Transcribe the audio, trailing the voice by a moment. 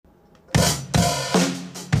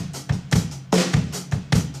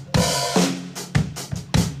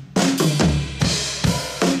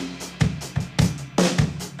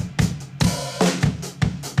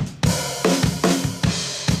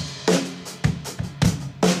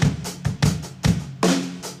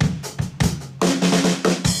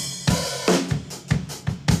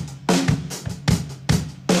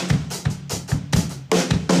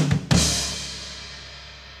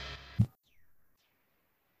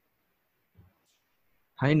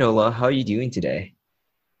Hi Nola, how are you doing today?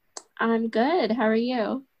 I'm good. How are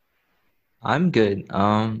you? I'm good.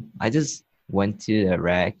 I just went to the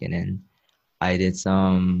rec and then I did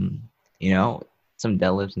you know, some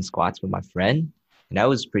deadlifts and squats with my friend, and that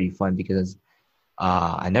was pretty fun because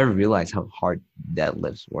I never realized how hard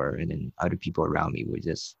deadlifts were, and then other people around me were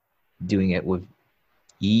just doing it with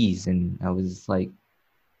ease, and I was like,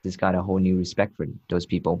 just got a whole new respect for those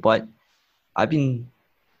people. But I've been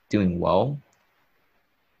doing well,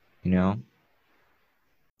 you know.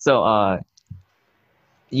 So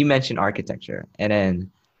you mentioned architecture, and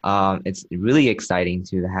then it's really exciting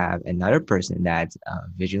to have another person that's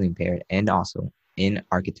visually impaired and also in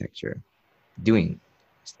architecture, doing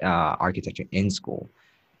architecture in school.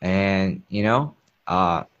 And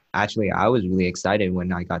uh, actually, I was really excited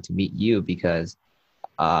when I got to meet you because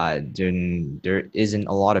there isn't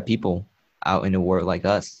a lot of people out in the world like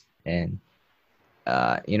us, and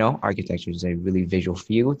architecture is a really visual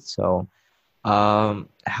field. So,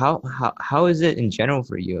 how is it in general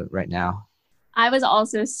for you right now? I was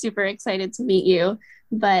also super excited to meet you,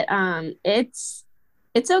 but it's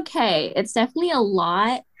okay. It's definitely a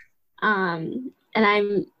lot. And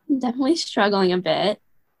I'm definitely struggling a bit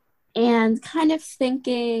and kind of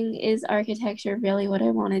thinking, is architecture really what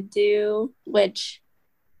I want to do? Which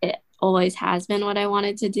it always has been what I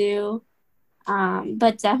wanted to do.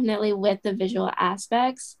 But definitely with the visual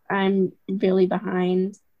aspects, I'm really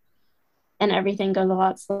behind and everything goes a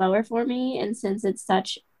lot slower for me. And since it's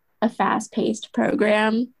such a fast paced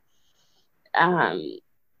program, um,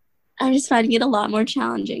 I'm just finding it a lot more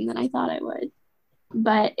challenging than I thought I would.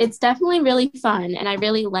 But it's definitely really fun. And I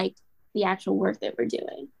really like the actual work that we're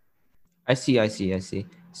doing. I see.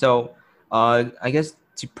 So, I guess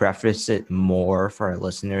to preface it more for our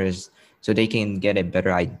listeners, so they can get a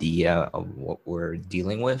better idea of what we're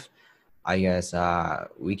dealing with, I guess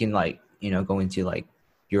we can go into like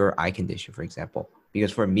your eye condition, for example.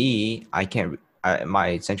 Because for me, I can't.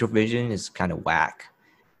 My central vision is kind of whack.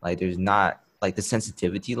 Like there's not like the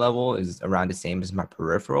sensitivity level is around the same as my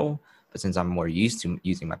peripheral, but since I'm more used to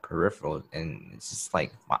using my peripheral, and it's just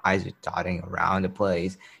like my eyes are dotting around the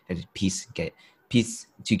place and just piece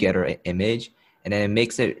together an image, and then it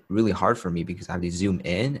makes it really hard for me because I have to zoom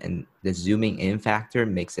in, and the zooming in factor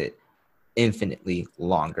makes it infinitely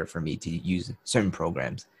longer for me to use certain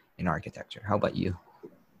programs in architecture. How about you?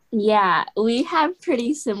 Yeah, we have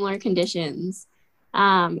pretty similar conditions.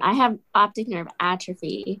 I have optic nerve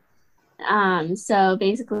atrophy. So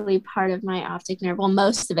basically, part of my optic nerve, well,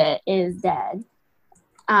 most of it is dead.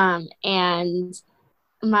 And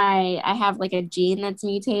I have like a gene that's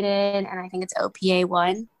mutated, and I think it's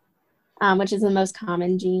OPA1, which is the most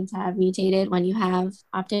common gene to have mutated when you have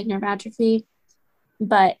optic nerve atrophy.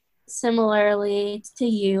 But similarly to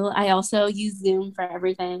you, I also use Zoom for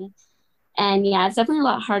everything. And yeah, it's definitely a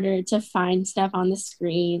lot harder to find stuff on the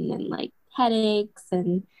screen, and like headaches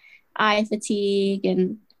and eye fatigue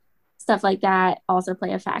and stuff like that also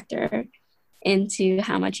play a factor into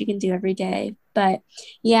how much you can do every day. But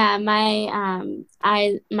yeah, my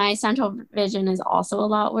central vision is also a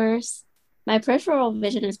lot worse. My peripheral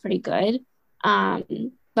vision is pretty good.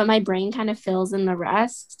 Um, but my brain kind of fills in the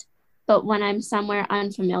rest. But when I'm somewhere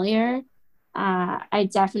unfamiliar, I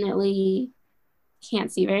definitely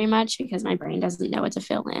can't see very much because my brain doesn't know what to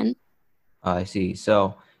fill in. I see.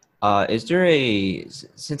 So, is there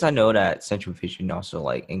since I know that central vision also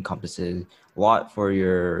like encompasses a lot for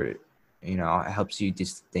your, it helps you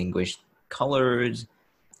distinguish colors,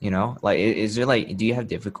 like is there like, do you have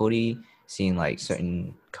difficulty seeing like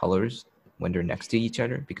certain colors when they're next to each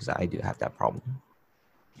other? Because I do have that problem.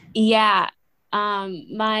 Yeah.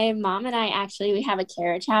 My mom and I actually we have a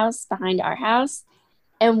carriage house behind our house,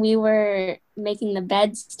 and we were making the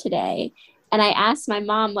beds today. And I asked my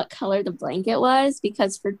mom what color the blanket was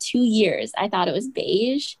because for 2 years I thought it was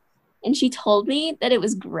beige. And she told me that it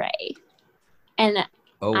was gray. And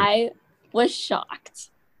Oh, I was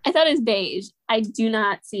shocked. I thought it was beige. I do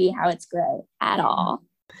not see how it's gray at all.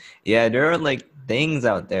 yeah, there are like things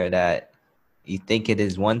out there that you think it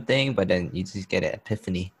is one thing, but then you just get an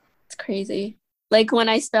epiphany. It's crazy. Like when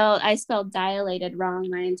I spelled dilated wrong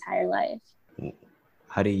my entire life.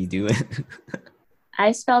 How do you do it?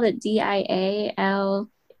 I spelled it Dialated,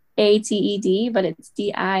 but it's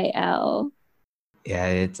Dil. Yeah,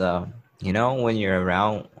 it's when you're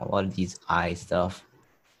around a lot of these eye stuff,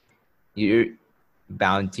 you're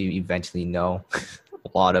bound to eventually know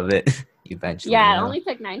a lot of it. Eventually, Yeah, it only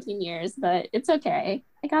took 19 years, but it's okay.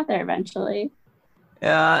 I got there eventually.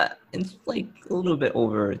 Yeah, it's like a little bit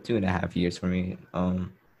over 2.5 years for me.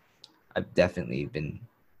 I've definitely been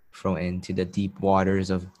thrown into the deep waters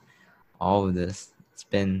of all of this. It's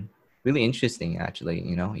been really interesting actually.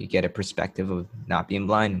 You get a perspective of not being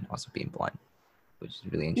blind and also being blind, which is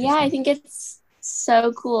really Yeah, I interesting. think it's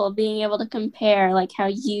so cool being able to compare like how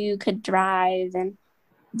you could drive and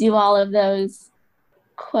do all of those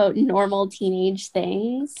quote normal teenage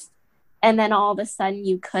things, and then all of a sudden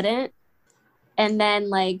you couldn't. And then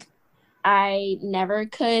like I never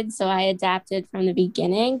could, so I adapted from the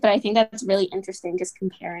beginning. But I think that's really interesting just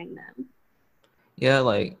comparing them. Yeah,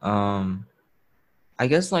 like I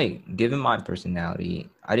guess like given my personality,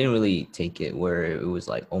 I didn't really take it where it was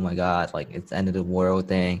like, oh my God, like it's the end of the world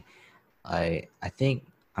thing. I think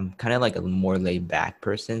I'm kind of like a more laid back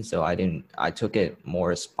person, so I took it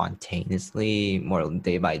more spontaneously, more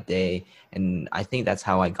day by day, and I think that's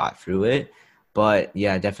how I got through it. But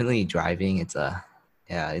yeah, definitely driving,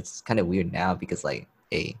 yeah, it's kind of weird now because like,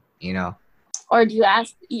 hey, Or do you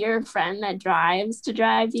ask your friend that drives to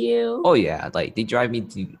drive you? oh yeah, like they drive me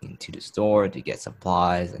to the store to get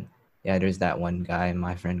supplies, and yeah, there's that one guy in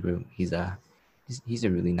my friend group. He's a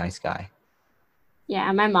really nice guy. Yeah,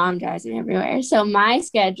 my mom drives me everywhere. So my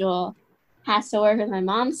schedule has to work with my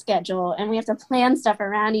mom's schedule, and we have to plan stuff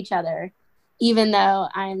around each other, even though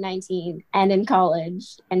I'm 19 and in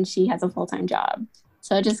college, and she has a full time job.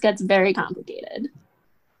 So it just gets very complicated.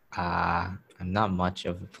 I'm not much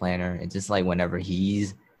of a planner. It's just like whenever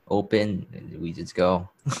he's open, we just go.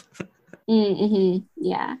 Mm-hmm.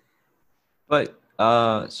 Yeah. But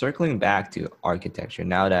circling back to architecture,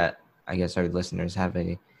 now that I guess our listeners have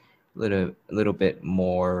a little bit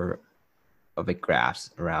more of a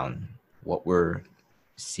grasp around what we're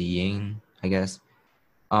seeing, I guess.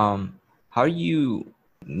 How are you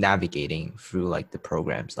navigating through like the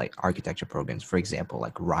programs, like architecture programs, for example,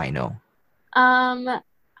 like Rhino? Um,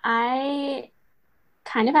 I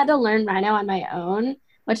kind of had to learn Rhino on my own,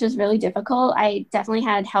 which was really difficult. I definitely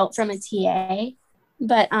had help from a TA,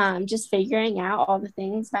 but just figuring out all the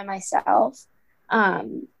things by myself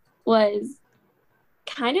was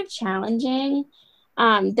kind of challenging.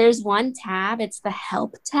 There's one tab, it's the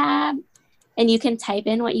help tab, and you can type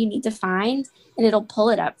in what you need to find and it'll pull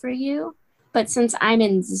it up for you. But since I'm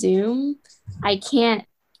in Zoom, I can't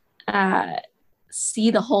uh,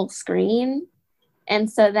 see the whole screen.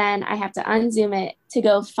 And so then I have to unzoom it to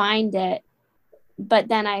go find it. But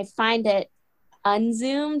then I find it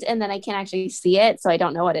unzoomed and then I can't actually see it. So I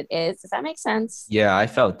don't know what it is. Does that make sense? Yeah, I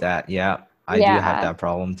felt that. Yeah, I do have Yeah. that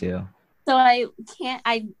problem too. So I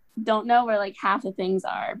don't know where like half the things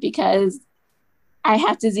are because I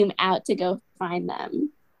have to zoom out to go find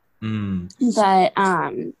them. Mm, But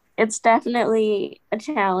it's definitely a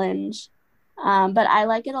challenge. But I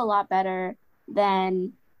like it a lot better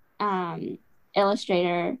than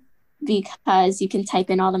Illustrator because you can type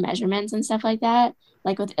in all the measurements and stuff like that.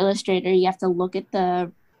 Like with Illustrator, you have to look at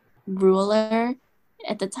the ruler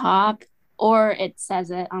at the top, or it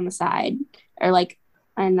says it on the side, or like,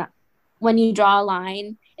 and when you draw a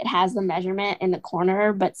line, it has the measurement in the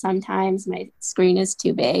corner, but sometimes my screen is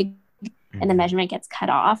too big and the mhm, measurement gets cut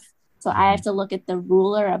off. So I have mhm. to look at the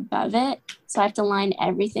ruler above it. So I have to line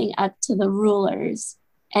everything up to the rulers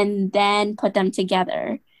and then put them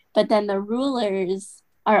together. But then the rulers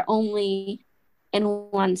are only in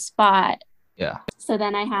one spot. Yeah. So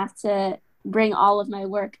then I have to bring all of my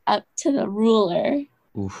work up to the ruler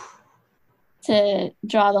Oof. to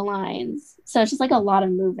draw the lines. So it's just like a lot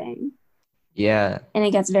of moving Yeah. and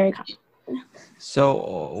it gets very complicated.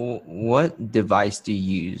 So, what device do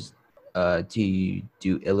you use to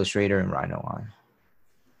do Illustrator and Rhino on?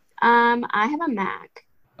 I have a Mac.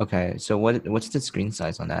 Okay, so what's the screen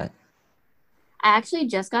size on that? I actually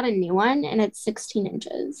just got a new one and it's 16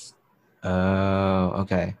 inches. Oh,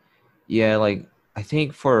 okay. Yeah, like I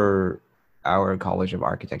think for our College of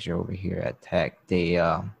Architecture over here at Tech, they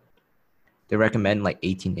recommend like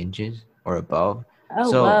 18 inches or above.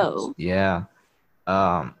 Oh, So, whoa. yeah.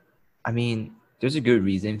 Um, I mean, there's a good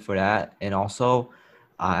reason for that. And also,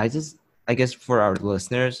 I guess for our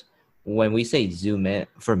listeners, when we say zoom in,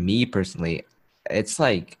 for me personally, it's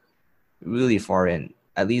like really far in.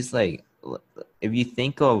 At least like if you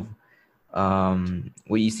think of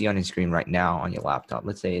what you see on your screen right now on your laptop,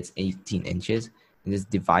 let's say it's 18 inches, and just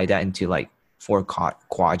divide that into like four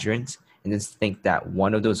quadrants, and just think that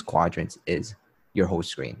one of those quadrants is your whole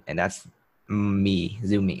screen, and that's me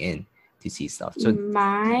zooming in to see stuff. So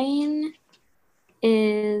Mine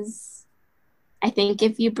is, I think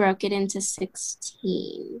if you broke it into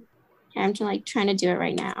 16. Here, I'm like trying to do it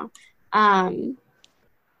right now. Um,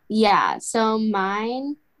 yeah, so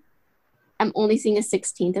mine, I'm only seeing a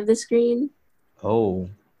 16th of the screen. oh,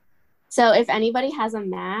 So if anybody has a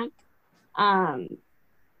Mac, um,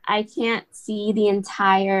 I can't see the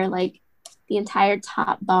entire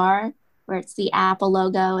top bar where it's the Apple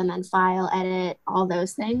logo and then file, edit, all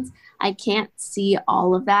those things. I can't see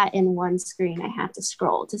all of that in one screen. I have to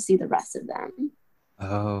scroll to see the rest of them.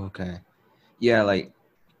 Oh, okay. Yeah, like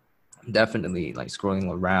definitely like scrolling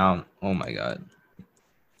around. Oh my God.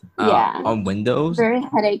 Yeah, On Windows, very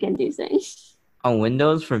headache inducing.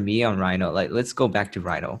 for me on Rhino, like let's go back to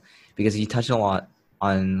Rhino because you touched a lot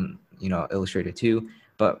on, Illustrator too.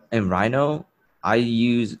 But in Rhino, I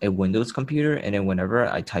use a Windows computer, and then whenever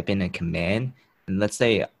I type in a command, and let's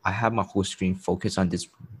say I have my whole screen focused on this,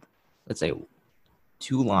 let's say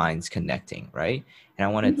two lines connecting, right? And I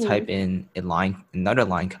want to Hmm. type in another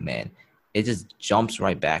line command, it just jumps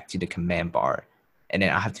right back to the command bar. And then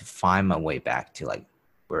I have to find my way back to like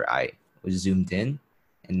where I was zoomed in.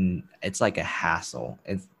 And it's like a hassle.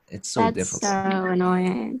 It's so That's so difficult.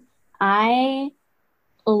 annoying. I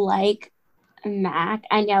like Mac.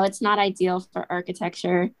 I know it's not ideal for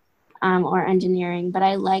architecture or engineering, but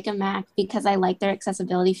I like a Mac because I like their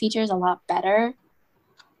accessibility features a lot better.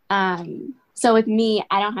 So with me,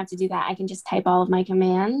 I don't have to do that. I can just type all of my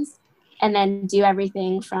commands and then do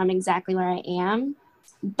everything from exactly where I am.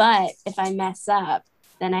 But if I mess up,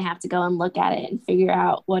 then I have to go and look at it and figure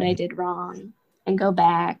out what I did wrong and go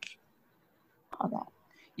back, all that.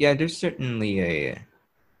 Yeah, there's certainly a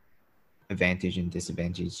advantage and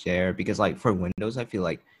disadvantage there because like for Windows, I feel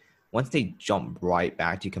like once they jump right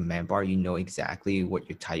back to command bar, you know exactly what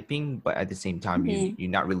you're typing, but at the same time, Mm-hmm. you're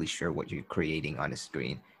not really sure what you're creating on the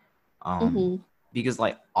screen. Um, Mm-hmm. because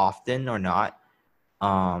like often or not,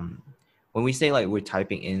 um, when we say like we're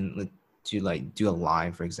typing in to like do a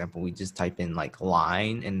line, for example, we just type in like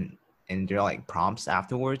line and there are like prompts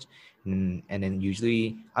afterwards, and then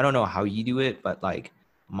usually I don't know how you do it, but like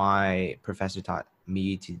my professor taught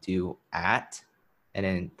me to do at and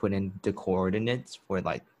then put in the coordinates for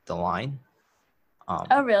like the line. Oh,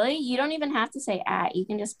 Um, really? You don't even have to say at. You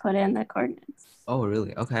can just put in the coordinates. oh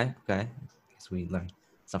really? Okay, okay. Guess we learn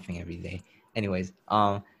something every day. Anyways,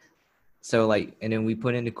 so like, and then we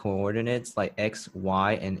put in the coordinates like X,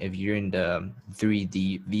 Y, and if you're in the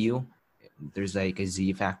 3D view, there's like a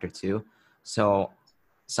Z factor too. So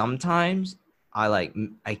sometimes I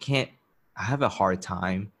can't, I have a hard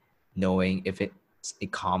time knowing if it's a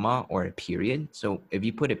comma or a period. So if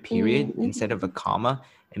you put a period instead of a Mm-hmm. comma,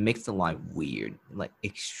 it makes the line weird, like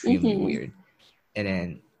extremely Mm-hmm. weird. And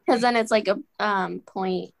then Because then it's like a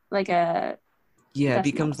point, like a yeah, it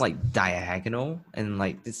decimal. becomes like diagonal and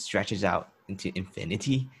like this stretches out into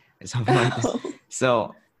infinity or something like this. Oh.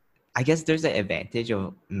 So I guess there's an advantage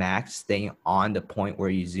of Max staying on the point where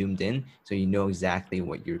you zoomed in, so you know exactly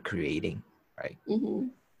what you're creating, right? Mm-hmm.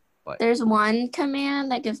 But There's one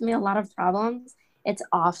command that gives me a lot of problems. It's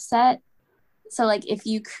offset. So like if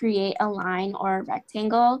you create a line or a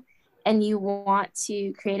rectangle and you want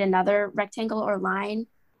to create another rectangle or line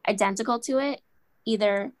identical to it,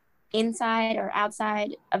 either inside or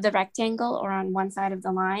outside of the rectangle or on one side of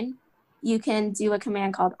the line, you can do a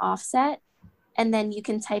command called offset. And then you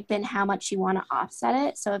can type in how much you want to offset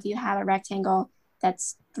it. So if you have a rectangle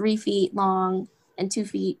that's 3 feet long and 2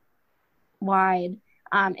 feet wide,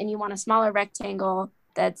 and you want a smaller rectangle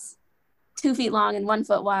that's 2 feet long and 1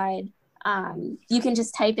 foot wide, you can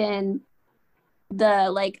just type in the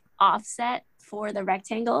like offset for the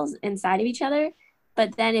rectangles inside of each other.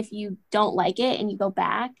 But then if you don't like it and you go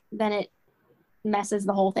back, then it messes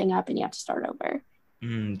the whole thing up and you have to start over.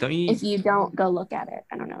 don't you? If you don't go look at it,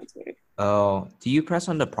 I don't know, it's weird. Oh, do you press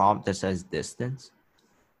on the prompt that says distance?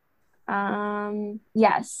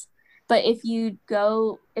 Yes, but if you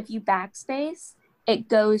backspace, it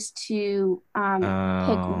goes to pick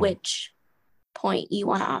Oh, which point you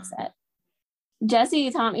want to offset. Jesse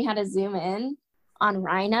taught me how to zoom in on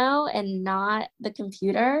Rhino and not the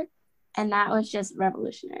computer, and that was just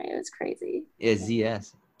revolutionary. It was crazy. yeah,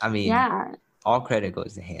 ZS. I mean, Yeah, all credit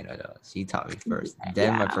goes to Hannah though. She taught me first,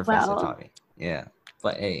 then my yeah. professor Well, taught me. Yeah,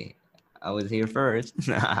 but hey, I was here first.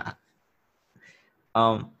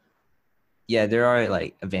 um, yeah, there are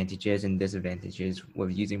like advantages and disadvantages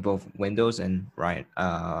with using both Windows and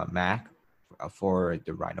Mac for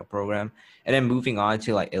the Rhino program. And then moving on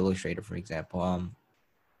to like Illustrator, for example.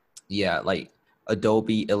 Yeah, like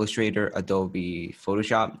Adobe Illustrator, Adobe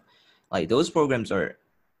Photoshop, like those programs are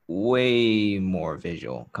way more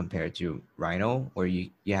visual compared to Rhino, where you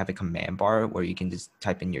have a command bar where you can just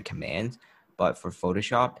type in your commands. But for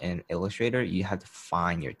Photoshop and Illustrator, you have to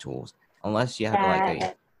find your tools unless you have like a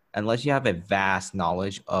that, unless you have a vast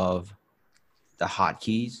knowledge of the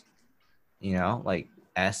hotkeys, like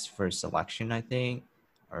S for selection, I think,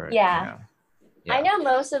 or yeah. I yeah. know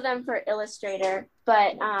most of them for Illustrator,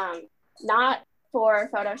 but not for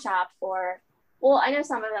Photoshop or, well, I know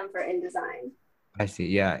some of them for InDesign. I see.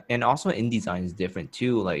 Yeah. And also InDesign is different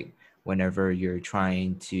too. Like whenever you're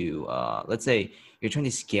trying to, let's say you're trying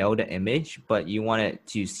to scale the image, but you want it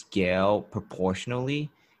to scale proportionally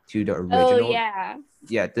to the Oh original. yeah.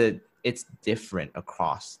 Yeah. It's different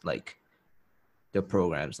across like the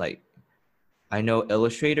programs. Like I know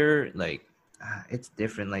Illustrator, like it's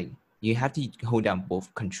different. Like you have to hold down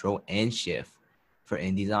both Control and Shift for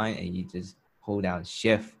InDesign, and you just hold down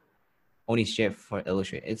Shift, only Shift for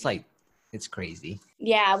Illustrator. It's like it's crazy.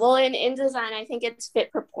 Yeah, well, in InDesign, I think it's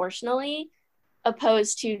fit proportionally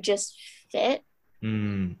opposed to just fit.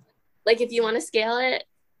 Mm. Like if you want to scale it,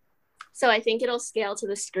 so I think it'll scale to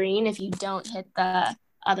the screen if you don't hit the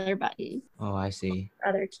other button, Oh, I see.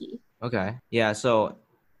 other key. Okay. Yeah. So,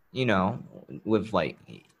 with like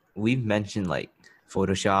we've mentioned like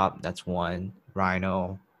Photoshop, that's one,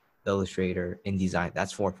 Rhino, Illustrator, InDesign,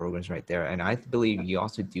 that's four programs right there. And I believe you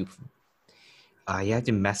also do you have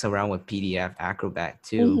to mess around with PDF Acrobat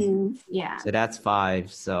too. Yeah. So that's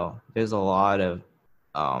five. So there's a lot of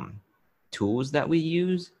um tools that we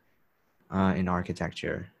use in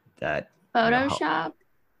architecture that help. Photoshop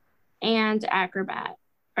and Acrobat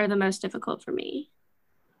are the most difficult for me.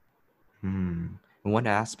 In what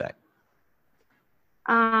aspect?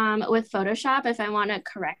 With Photoshop, if I want to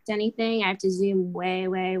correct anything, I have to zoom way,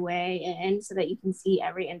 way, way in so that you can see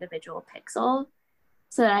every individual pixel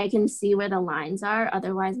so that I can see where the lines are.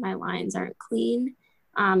 Otherwise, my lines aren't clean.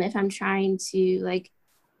 If I'm trying to, like,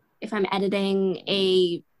 if I'm editing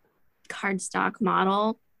a cardstock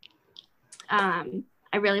model,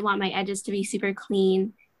 I really want my edges to be super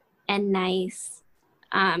clean and nice.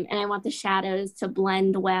 And I want the shadows to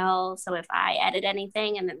blend well. So if I edit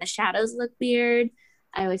anything and then the shadows look weird,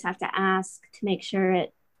 I always have to ask to make sure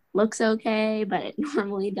it looks okay, but it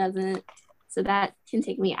normally doesn't. So that can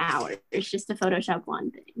take me hours just to Photoshop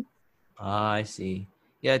one thing. I see.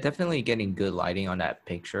 Yeah, definitely getting good lighting on that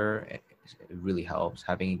picture, it really helps.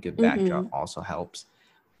 Having a good backdrop also helps.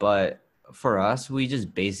 But for us, we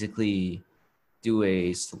just basically do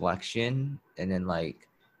a selection and then like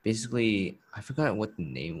basically I forgot what the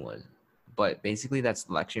name was, but basically that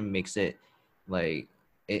selection makes it like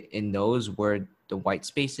it knows where the white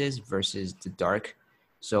space is versus the dark.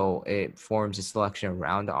 So it forms a selection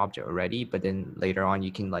around the object already, but then later on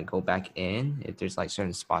you can like go back in if there's like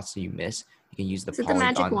certain spots that you miss. You can use the Is it the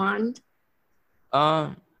magic polygon.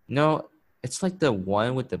 wand? No, it's like the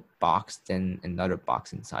one with the box, then another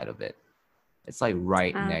box inside of it. It's like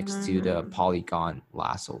right next to the polygon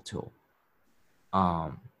lasso tool,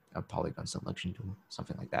 a polygon selection tool,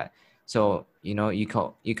 something like that. So you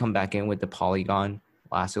come back in with the polygon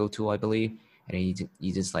lasso tool, I believe, and then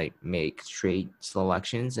you just like make straight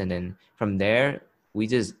selections, and then from there we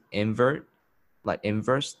just inverse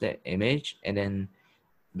the image, and then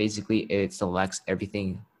basically it selects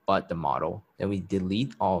everything but the model. Then we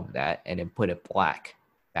delete all of that and then put a black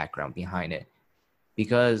background behind it,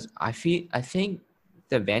 because I think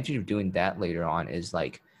the advantage of doing that later on is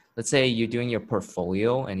like, let's say you're doing your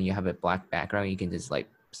portfolio and you have a black background, you can just like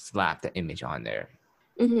slap the image on there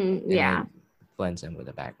and Yeah. then blends in with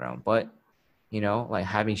the background. But like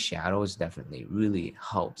having shadows definitely really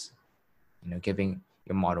helps, giving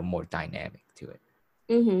your model more dynamic to it.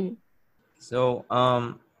 So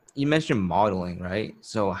you mentioned modeling, right?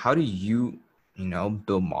 So how do you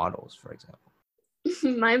build models, for example?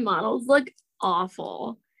 My models look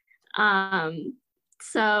awful.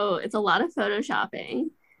 So it's a lot of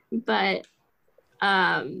photoshopping, but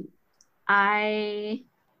I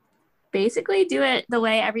basically do it the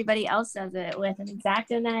way everybody else does it, with an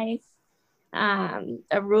X-Acto knife,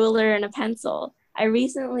 a ruler, and a pencil. I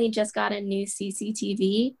recently just got a new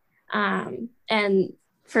CCTV, and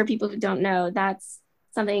for people who don't know, that's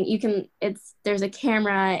something there's a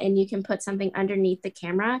camera and you can put something underneath the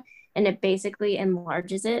camera and it basically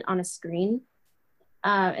enlarges it on a screen.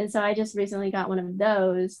 And so I just recently got one of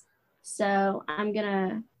those. So I'm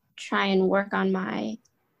gonna try and work on my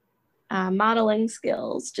modeling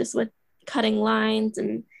skills just with cutting lines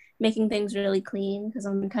and making things really clean, because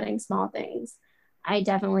I'm cutting small things. I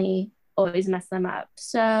definitely always mess them up.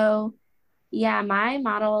 So yeah, my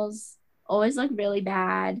models always look really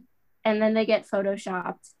bad and then they get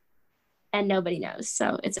photoshopped and nobody knows.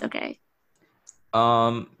 So it's okay.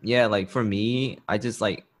 Yeah, like for me, I just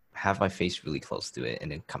like have my face really close to it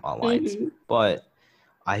and then cut my lines. But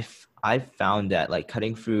I've found that like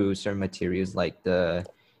cutting through certain materials like the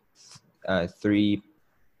three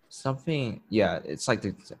something, yeah, it's like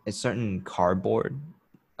a certain cardboard.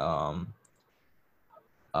 Um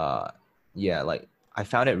yeah, like I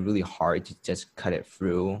found it really hard to just cut it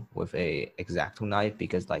through with a X-Acto knife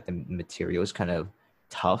because like the material is kind of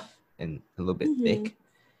tough and a little bit thick.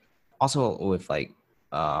 Also with like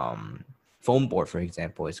foam board, for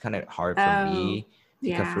example, it's kind of hard for Oh, me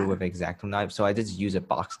to cut through yeah. with X-Acto knife, so I just use a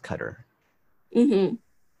box cutter. Mm-hmm.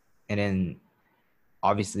 And then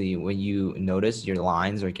obviously when you notice your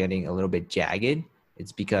lines are getting a little bit jagged,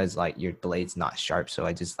 it's because like your blade's not sharp. So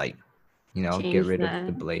I just like, get Change rid of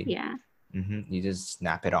the the, blade. yeah. You just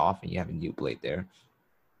snap it off and you have a new blade there.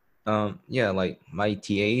 Yeah, like my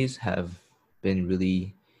TAs have been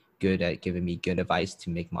really good at giving me good advice to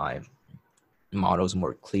make my models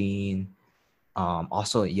more clean.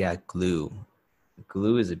 Also, yeah, glue.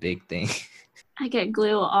 Glue is a big thing. I get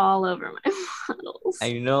glue all over my models.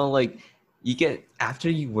 I know, like you get after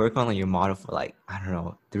you work on like your model for like I don't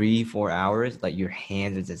know 3-4 hours, like your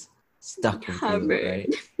hands are just stuck in glue, Covered.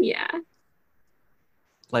 right? Yeah.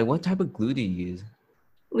 Like what type of glue do you use?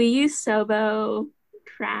 We use Sobo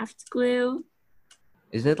craft glue.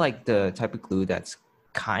 Is it like the type of glue that's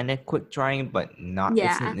kind of quick drying but not? It's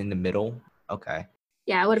Yeah. in the middle. Okay.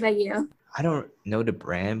 Yeah. What about you? I don't know the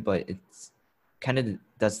brand, but it's kind of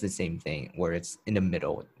does the same thing where it's in the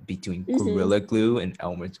middle between Mm-hmm. Gorilla Glue and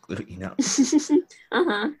Elmer's glue, you know.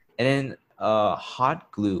 Uh-huh. And then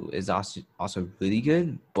hot glue is also really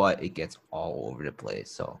good, but it gets all over the place.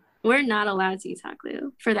 So, We're not allowed to use hot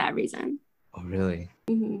glue for that reason. oh really?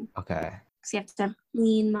 Mm-hmm. Okay. Because you have to have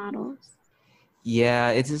clean models. Yeah,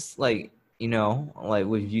 it's just like, like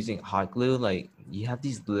with using hot glue, like you have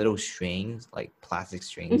these little strings, like plastic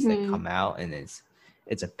strings that Mm-hmm. come out and it's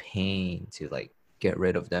a pain to like get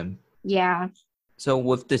rid of them. Yeah. So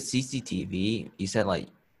with the CCTV, you said like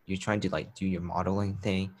you're trying to like do your modeling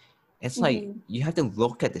thing. It's like Mm-hmm. you have to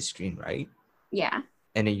look at the screen, right? Yeah.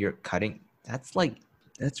 And then you're cutting. That's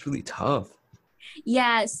really tough.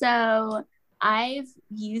 Yeah. So I've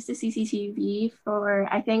used the CCTV for,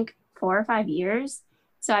 I think, 4 or 5 years.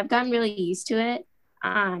 So I've gotten really used to it.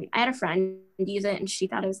 I had a friend use it and she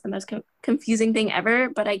thought it was the most confusing thing ever,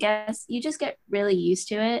 but I guess you just get really used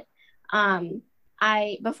to it. Um,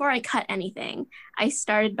 before I cut anything, I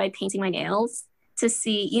started by painting my nails to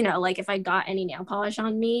see, like if I got any nail polish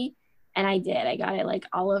on me. And I did. I got it like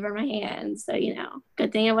all over my hands. So,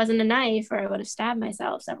 good thing it wasn't a knife or I would have stabbed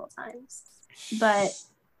myself several times. But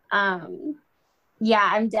um, yeah,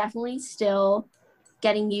 I'm definitely still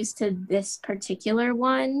getting used to this particular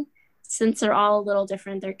one since they're all a little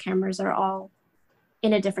different. Their cameras are all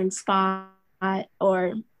in a different spot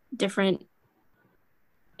or different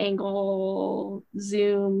angle,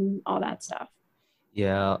 zoom, all that stuff.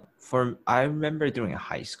 Yeah, I remember during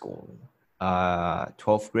high school,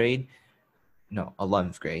 12th grade, no,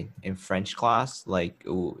 11th grade in French class, like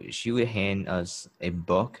she would hand us a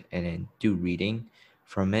book and then do reading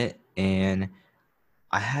from it. And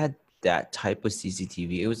I had that type of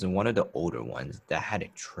CCTV. It was one of the older ones that had a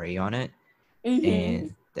tray on it Mm-hmm.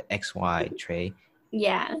 and the XY tray.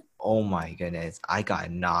 Yeah. Oh my goodness, I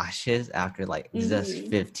got nauseous after like just Mm-hmm.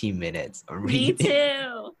 15 minutes of Me reading.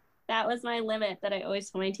 too. That was my limit that I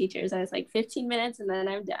always told my teachers. I was like 15 minutes and then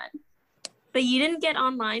I'm done. But you didn't get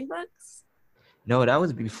online books? No, that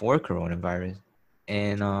was before coronavirus.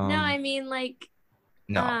 And No, I mean like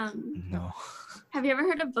no, um no. have you ever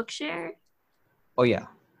heard of Bookshare? Oh yeah,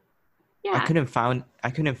 Yeah. I couldn't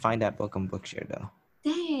find that book on Bookshare though.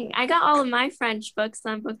 Dang. I got all of my French books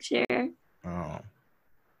on Bookshare. Oh,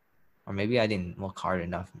 or maybe I didn't look hard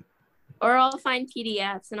enough. Or I'll find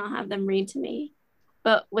PDFs and I'll have them read to me.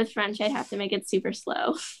 But with French, I'd have to make it super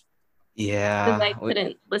slow because I Yeah,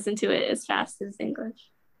 couldn't listen to it as fast as English.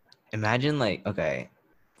 imagine like okay,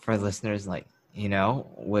 for listeners like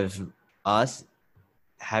with us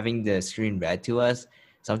having the screen read to us,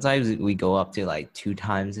 sometimes we go up to like 2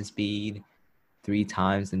 times the speed, 3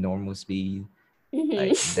 times the normal speed,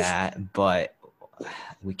 like Mm-hmm. that. But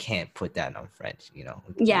we can't put that on French. Yeah,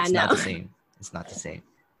 It's not no. the same. It's not the same.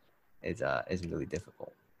 It's really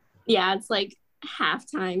difficult. Yeah, it's like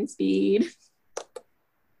halftime speed.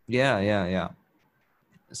 Yeah, yeah, yeah.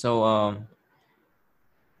 So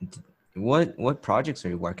what projects are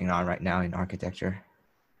you working on right now in architecture?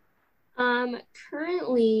 Um,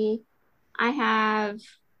 Currently, I have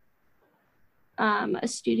a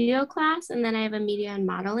studio class and then I have a media and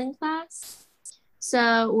modeling class.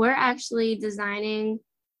 So we're actually designing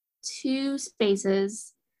two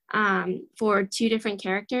spaces for two different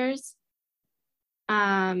characters.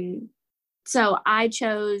 Um, so I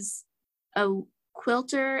chose a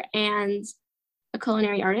quilter and a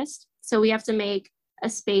culinary artist. So we have to make a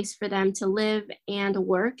space for them to live and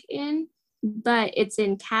work in, but it's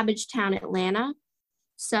in Cabbagetown, Atlanta.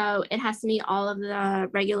 So it has to meet all of the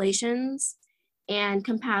regulations and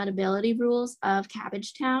compatibility rules of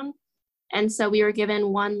Cabbagetown. And so we were given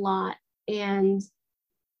one lot and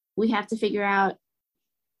we have to figure out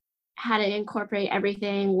how to incorporate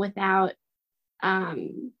everything without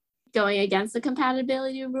um, going against the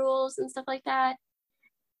compatibility rules and stuff like that.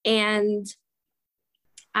 And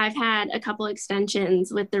I've had a couple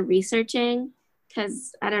extensions with the researching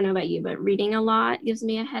because I don't know about you, but reading a lot gives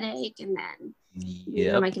me a headache. And then being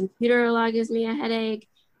on Yep. my computer a lot gives me a headache.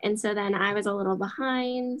 And so then I was a little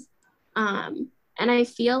behind. And I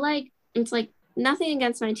feel like it's like nothing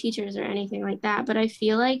against my teachers or anything like that, but I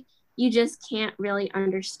feel like you just can't really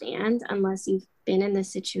understand unless you've been in the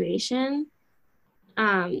situation.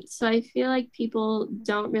 So I feel like people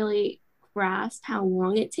don't really grasp how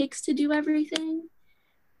long it takes to do everything.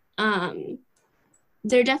 Um,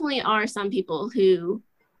 there definitely are some people who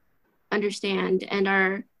understand and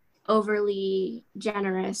are overly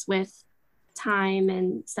generous with time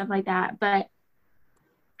and stuff like that. But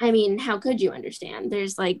I mean, how could you understand?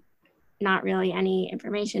 There's like not really any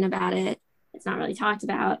information about it. It's not really talked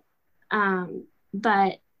about.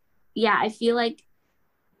 But yeah, I feel like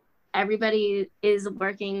everybody is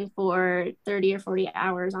working for 30 or 40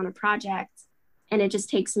 hours on a project, and it just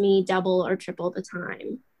takes me double or triple the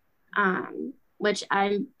time. Which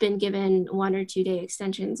I've been given 1 or 2 day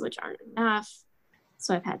extensions, which aren't enough.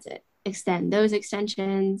 So I've had to extend those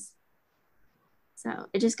extensions. So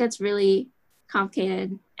it just gets really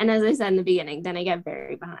complicated. And as I said in the beginning, then I get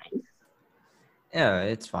very behind. Yeah,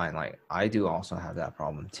 it's fine. Like I do also have that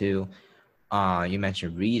problem too. You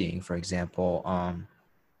mentioned reading, for example.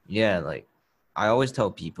 Yeah, like I always tell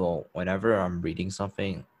people whenever I'm reading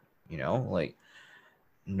something, like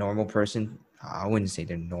normal person, I wouldn't say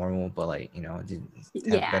they're normal, but like, they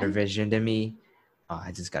have better Yeah. vision than me.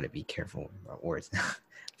 I just got to be careful with my words.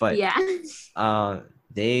 But Yeah.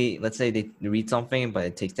 let's say they read something, but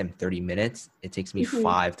it takes them 30 minutes. It takes me Mhm.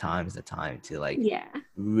 5 times the time to like Yeah.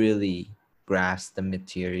 really grasp the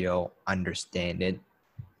material, understand it,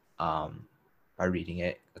 by reading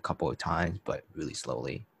it a couple of times, but really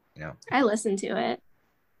slowly, you know. I listen to it.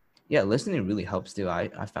 Yeah, listening really helps too. I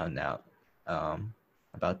found out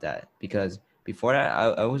about that because before that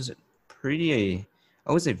I was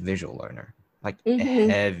a visual learner, like a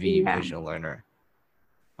heavy Yeah. visual learner.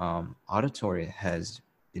 Auditory has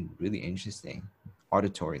been really interesting.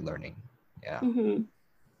 Auditory learning. Yeah. hmm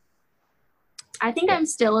I think Yeah. I'm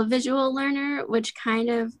still a visual learner, which kind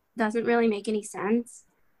of doesn't really make any sense,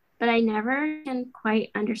 but I never can quite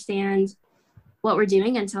understand what we're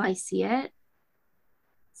doing until I see it.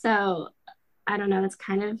 So I don't know, it's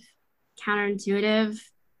kind of counterintuitive,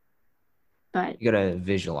 but You gotta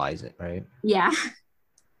visualize it, right? yeah.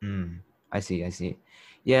 Mm, I see, I see.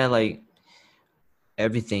 Yeah, like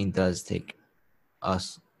everything does take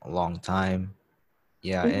us a long time.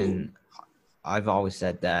 Yeah, hmm and I've always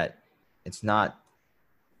said that it's not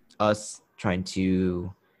us trying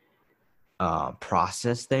to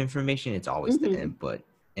process the information, it's always the hmm input.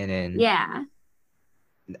 And then Yeah.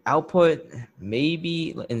 the output,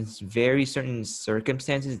 maybe in very certain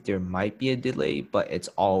circumstances, there might be a delay, but it's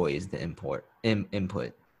always the input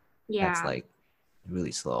that's Yeah. like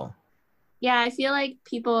really slow. Yeah. I feel like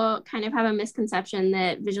people kind of have a misconception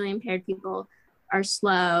that visually impaired people are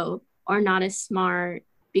slow or not as smart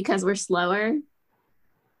because we're slower.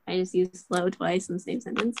 I just used slow twice in the same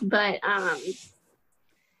sentence, but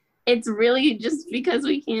it's really just because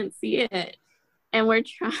we can't see it and we're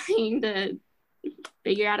trying to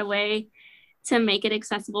figure out a way to make it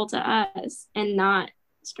accessible to us and not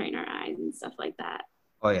strain our eyes and stuff like that.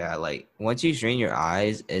 Oh yeah, like once you strain your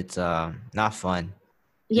eyes, it's not fun.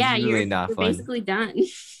 It's Yeah, really not you're fun. basically done.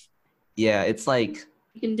 Yeah, it's like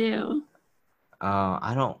You can do.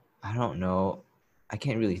 I don't know. I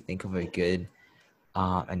can't really think of a good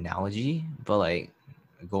analogy, but like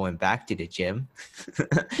going back to the gym,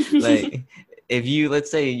 like if you let's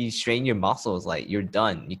say you strain your muscles, like you're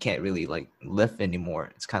done. You can't really like lift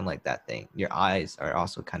anymore. It's kind of like that thing. Your eyes are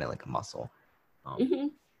also kind of like a muscle.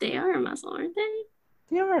 Um, They are a muscle, aren't they?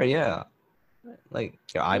 they are, yeah. Like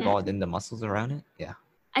your Yeah. eyeball, then the muscles around it. Yeah.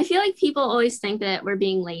 I feel like people always think that we're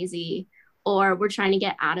being lazy or we're trying to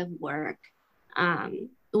get out of work,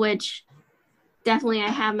 which definitely I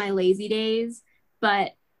have my lazy days,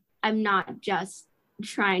 but I'm not just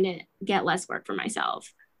trying to get less work for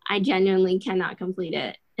myself. I genuinely cannot complete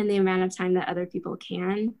it in the amount of time that other people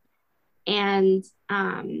can. And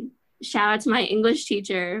shout out to my English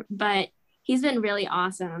teacher, but he's been really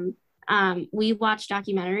awesome. We watch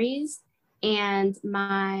documentaries, and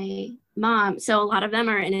my mom, so a lot of them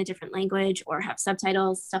are in a different language or have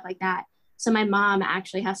subtitles, stuff like that. So my mom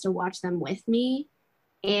actually has to watch them with me,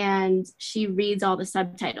 and she reads all the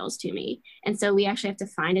subtitles to me. And so we actually have to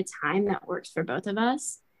find a time that works for both of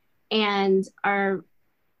us. And our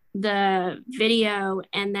the video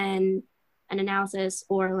and then an analysis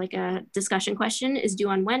or like a discussion question is due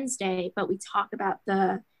on Wednesday, but we talk about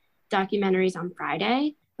the documentaries on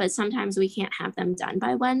Friday, but sometimes we can't have them done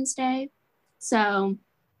by Wednesday. So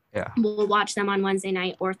Yeah. we'll watch them on Wednesday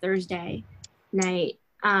night or Thursday night.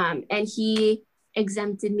 And he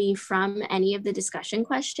exempted me from any of the discussion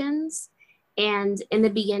questions. And in the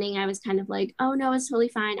beginning, I was kind of like, oh no, it's totally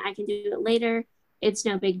fine. I can do it later. It's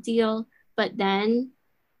no big deal. But then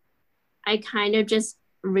I kind of just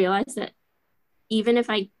realized that even if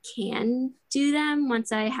I can do them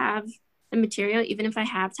once I have the material, even if I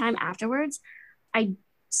have time afterwards, I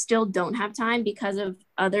still don't have time because of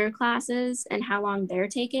other classes and how long they're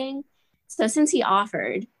taking. So since he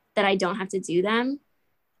offered that I don't have to do them,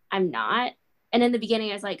 I'm not. And in the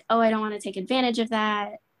beginning, I was like, oh, I don't want to take advantage of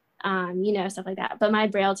that, stuff like that. But my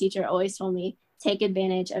Braille teacher always told me, take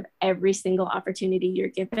advantage of every single opportunity you're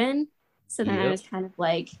given. So then I Yep. was kind of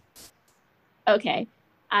like, okay,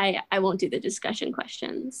 I won't do the discussion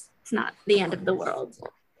questions. It's not the end of the world.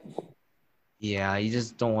 Yeah, you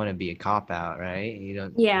just don't want to be a cop out, right? You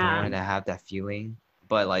don't Yeah. want to have that feeling,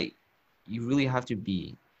 but like you really have to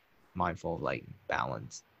be mindful of like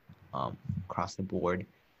balance across the board.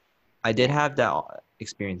 I did Yeah. have that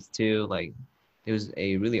experience too. Like there was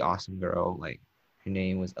a really awesome girl, like her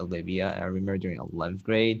name was Olivia. I remember during 11th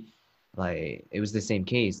grade, like it was the same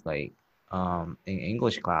case. Like in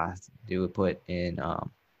English class, they would put in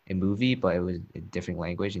a movie, but it was a different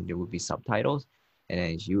language and there would be subtitles. And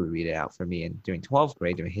then she would read it out for me. And during 12th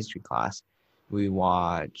grade, during history class, we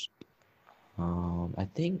watched I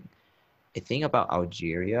think a thing about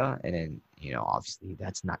Algeria, and then obviously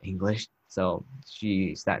that's not English, so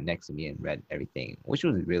she sat next to me and read everything, which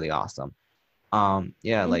was really awesome.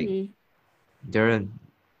 Yeah, like Mm-hmm. there are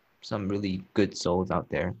some really good souls out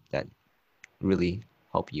there that really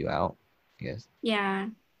help you out, I guess. Yeah.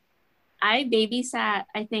 I babysat,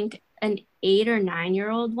 I think, an 8 or 9 year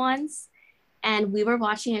old once, and we were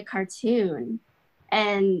watching a cartoon,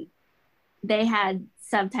 and they had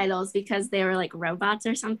subtitles because they were like robots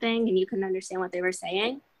or something, and you couldn't understand what they were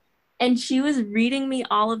saying. And she was reading me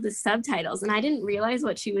all of the subtitles, and I didn't realize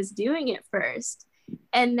what she was doing at first.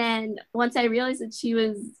 And then once I realized that she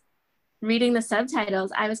was reading the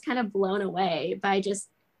subtitles, I was kind of blown away by just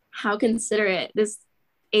how considerate this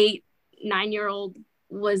 8, 9 year old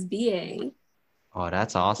was being. Oh,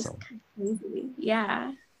 that's Just awesome. crazy.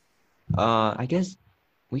 Yeah. I guess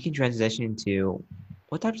we can transition to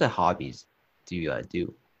what types of hobbies do you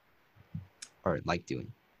do or like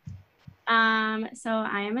doing? So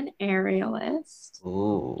I am an aerialist,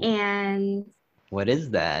 Oh, and what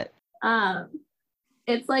is that? um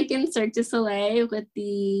it's like in Cirque du Soleil with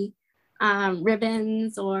the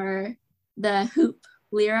ribbons or the hoop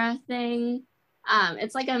lyra thing.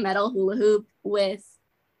 It's like a metal hula hoop with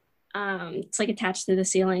it's like attached to the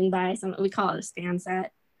ceiling by some, we call it a span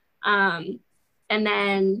set. Um, and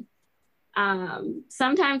then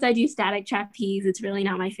sometimes I do static trapeze. It's really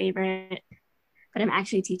not my favorite, but I'm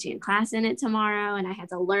actually teaching a class in it tomorrow, and I had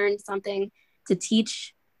to learn something to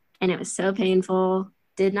teach, and it was so painful.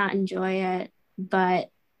 Did not enjoy it, but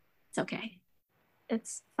it's okay.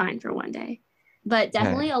 It's fine for one day. But Okay.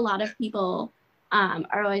 definitely a lot of people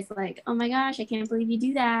are always like, oh my gosh, I can't believe you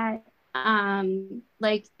do that.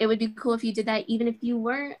 Like it would be cool if you did that even if you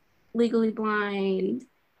weren't legally blind.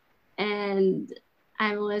 And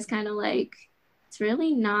I'm always kind of like, it's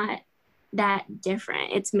really not that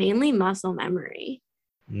different. It's mainly muscle memory.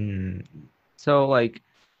 Mm. So like,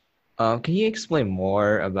 can you explain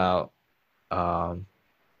more about um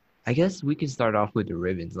I guess we can start off with the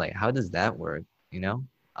ribbons. Like, how does that work? You know?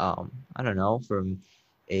 I don't know, from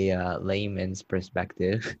a layman's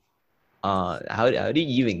perspective. How do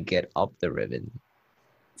you even get up the ribbon?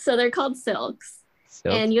 So they're called silks,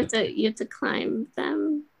 Silk? and you have to climb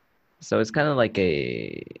them. So it's kind of like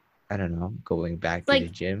a, I don't know, going back It's to the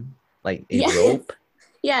like, gym, like a yeah, rope.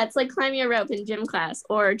 yeah, it's like climbing a rope in gym class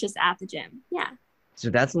or just at the gym. Yeah. So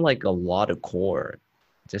that's like a lot of core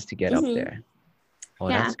just to get up Hmm. there. Oh,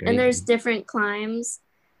 Yeah. that's And crazy. there's different climbs.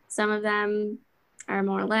 Some of them are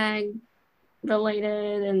more leg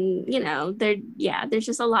related, and there's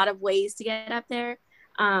just a lot of ways to get up there.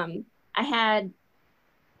 I had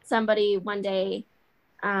somebody one day,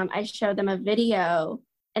 I showed them a video,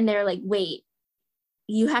 and they're like, wait,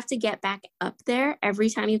 you have to get back up there every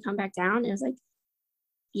time you come back down? And I was like,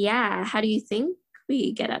 yeah, how do you think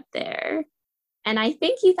we get up there? And I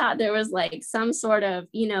think he thought there was like some sort of,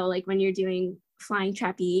 like when you're doing flying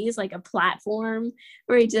trapeze, like a platform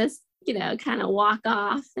where you just, kind of walk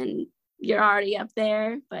off and you're already up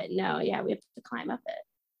there. But no, yeah, we have to climb up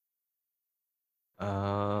it.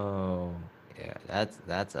 Oh, yeah, that's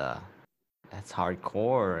That's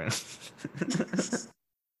hardcore.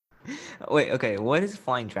 Wait, okay. What is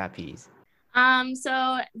flying trapeze?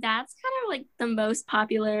 So that's kind of like the most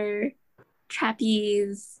popular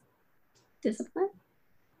trapeze discipline.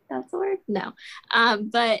 That's the word? No.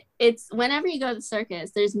 But it's whenever you go to the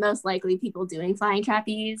circus, there's most likely people doing flying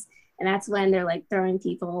trapeze. And that's when they're like throwing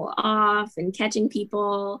people off and catching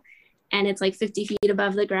people. And it's like 50 feet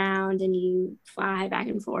above the ground and you fly back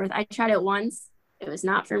and forth. I tried it once. It was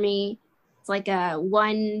not for me. It's like a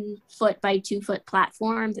 1 foot by 2 foot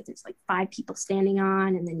platform that there's like 5 people standing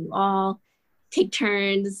on. And then you all take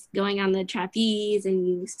turns going on the trapeze and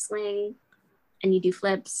you swing and you do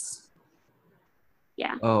flips.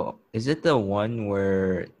 Yeah. Oh, is it the one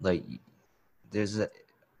where like there's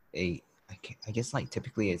I guess like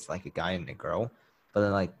typically it's like a guy and a girl, but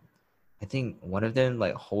then like I think one of them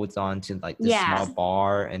like holds on to like this Yeah. small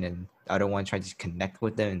bar and then the other one tries to connect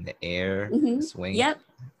with them in the air, swing. Yep.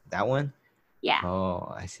 That one? Yeah.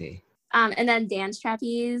 Oh, I see. And then dance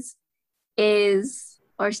trapeze is,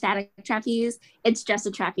 or static trapeze, it's just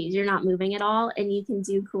a trapeze. You're not moving at all, and you can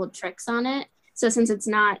do cool tricks on it. So since it's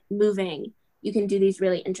not moving, you can do these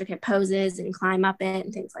really intricate poses and climb up it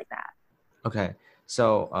and things like that. Okay.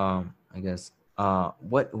 So I guess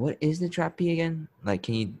what is the trapeze again? Like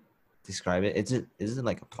can you describe it? Is it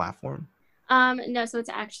like a platform? No, so it's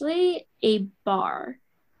actually a bar,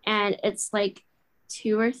 and it's like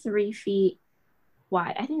 2 or 3 feet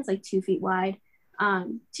wide. I think it's like 2 feet wide,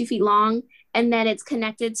 2 feet long, and then it's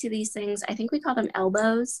connected to these things. I think we call them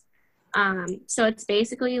elbows. So it's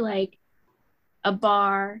basically like a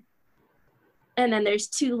bar, and then there's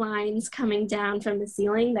 2 lines coming down from the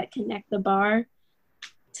ceiling that connect the bar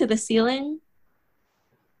to the ceiling.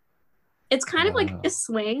 It's kind of like a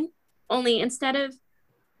swing, only instead of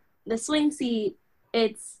the swing seat,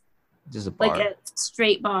 it's just a bar. Like a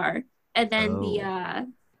straight bar, and then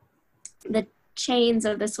the chains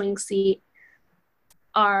of the swing seat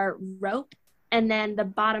are rope, and then the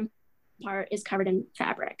bottom part is covered in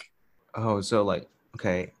fabric. Oh, so like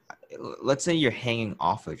okay, let's say you're hanging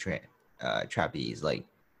off a trapeze, like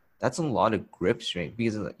that's a lot of grip strength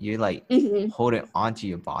because you're like holding onto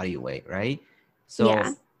your body weight, right? So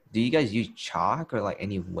yeah. Do you guys use chalk or like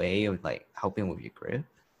any way of like helping with your grip?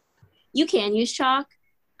 You can use chalk.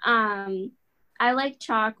 I like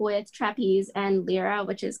chalk with trapeze and lyra,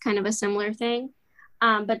 which is kind of a similar thing.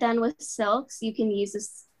 But then with silks, you can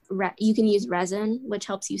use you can use resin, which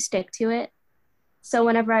helps you stick to it. So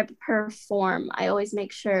whenever I perform, I always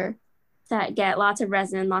make sure to get lots of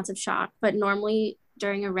resin, lots of chalk. But normally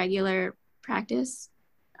during a regular practice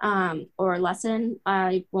or lesson,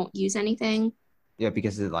 I won't use anything. Yeah,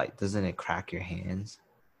 because it like doesn't it crack your hands?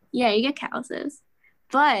 Yeah, you get calluses.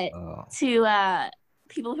 But to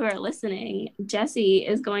people who are listening, Jesse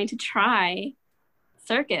is going to try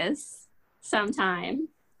circus sometime.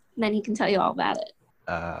 And then he can tell you all about it.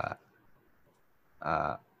 I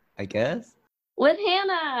guess. With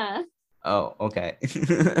Hannah. Oh, okay.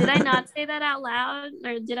 Did I not say that out loud?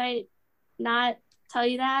 Or did I not tell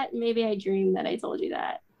you that? Maybe I dreamed that I told you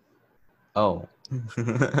that. Oh.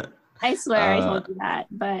 I swear I told you that,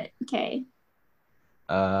 but okay.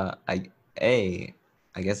 I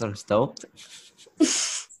guess I'm stoked.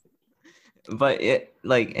 But it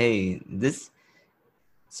like, hey, this.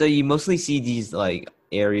 So you mostly see these like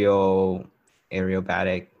aerobatic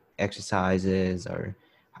exercises, or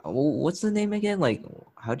what's the name again? Like,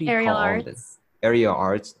 how do you aerial call arts? this? Aerial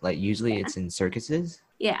arts. Like usually it's in circuses.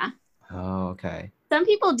 Yeah. Oh, okay. Some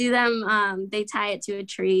people do them. They tie it to a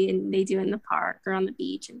tree and they do it in the park or on the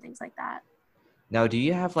beach and things like that. Now, do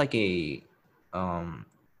you have like a, I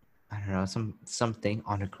don't know, something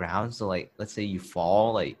on the ground? So like, let's say you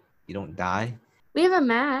fall, like you don't die. We have a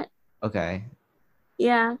mat. Okay.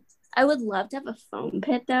 Yeah. I would love to have a foam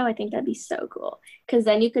pit though. I think that'd be so cool. Because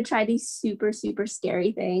then you could try these super, super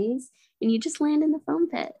scary things and you just land in the foam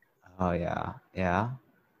pit. Oh yeah. Yeah.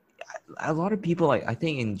 A lot of people, like I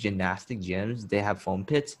think in gymnastic gyms, they have foam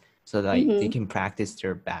pits so that they can practice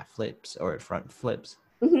their back flips or front flips.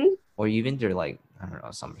 Or even their like, I don't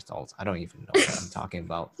know, somersaults. I don't even know what I'm talking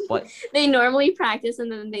about. But they normally practice and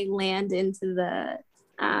then they land into the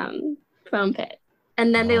foam pit.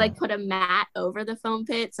 And then they like put a mat over the foam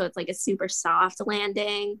pit. So it's like a super soft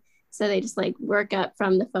landing. So they just like work up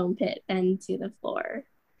from the foam pit then to the floor.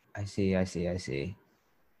 I see.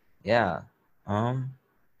 Yeah.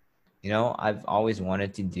 You know, I've always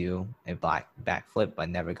wanted to do a backflip, but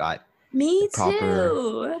never got the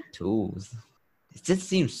proper tools. It just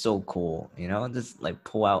seems so cool, you know, just like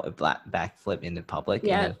pull out a backflip in the public.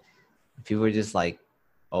 Yeah. And people are just like,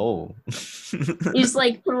 oh. You just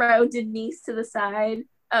like throw Denise to the side.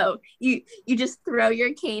 Oh, you just throw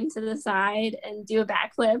your cane to the side and do a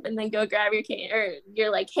backflip and then go grab your cane, or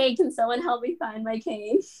you're like, hey, can someone help me find my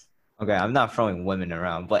cane? Okay, I'm not throwing women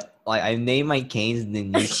around, but like I named my canes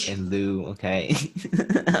Denise and Lou. Okay,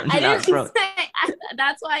 I'm I not didn't throwing. say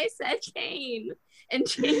that's why I said cane and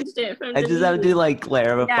changed it from I just have to Denise. like Yeah,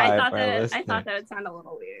 clarify for our I thought listener. that would sound a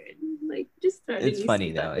little weird. Like just throw It's Denise funny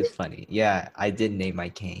is though. fine. It's funny. Yeah, I did name my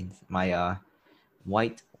canes. My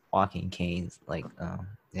white walking canes. Like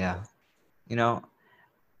yeah. You know,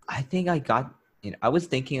 I think I got I was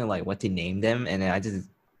thinking of like what to name them, and then I just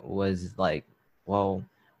was like, well,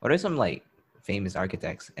 what are some like famous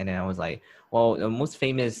architects? And then I was like, well, the most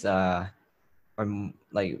famous like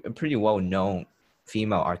a pretty well known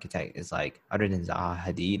female architect is like, other than Zaha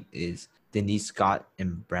Hadid, is Denise Scott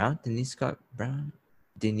and Brown. Denise Scott Brown?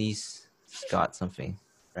 Denise Scott something,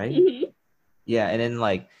 right? Mm-hmm. Yeah, and then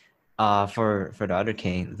like for the other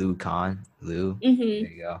Kane, Lou Kahn. Lou. Mm-hmm.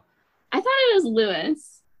 There you go. I thought it was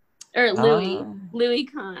Lewis or Uh Louis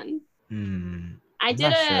Kahn. hmm. I'm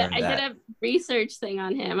not sure of I did that. a research thing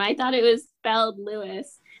on him. I thought it was spelled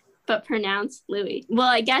Lewis, but pronounced Louis. Well,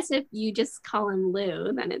 I guess if you just call him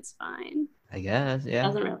Lou, then it's fine. I guess, yeah.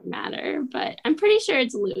 Doesn't really matter, but I'm pretty sure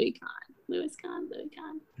it's Louis Kahn. Louis Kahn, Louis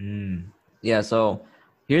Kahn. Yeah, so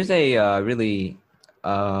here's a really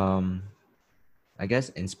um I guess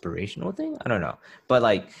inspirational thing. I don't know. But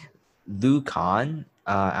like Lou Kahn,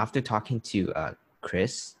 after talking to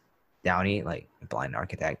Chris Downey, like blind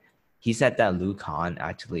architect, he said that Lou Kahn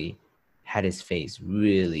actually had his face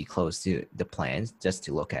really close to the plans just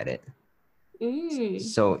to look at it.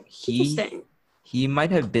 So Interesting. he might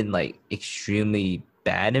have been like extremely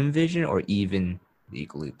bad in vision or even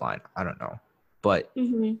legally blind. I don't know. But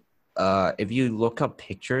if you look up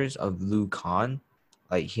pictures of Lou Kahn,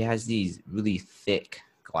 like he has these really thick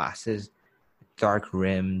glasses, dark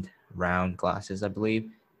rimmed, round glasses, I believe.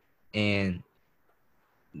 And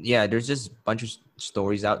yeah, there's just a bunch of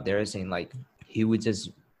stories out there saying like he would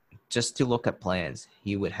just to look at plans,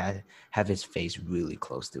 he would have his face really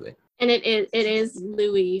close to it. And it is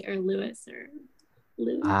Louis or Lewis or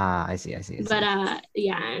Louis. Ah, I see. But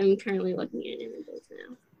yeah, I'm currently looking at images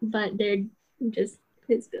now. But they're just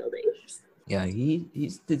his buildings. Yeah,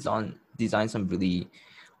 he's designed some really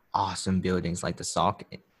awesome buildings like the Salk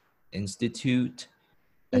Institute.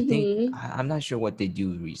 I think I'm not sure what they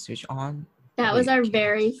do research on. That was our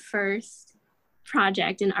very first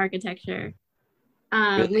project in architecture.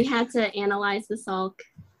 Really? We had to analyze the Salk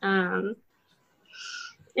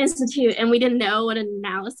Institute, and we didn't know what an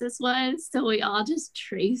analysis was, so we all just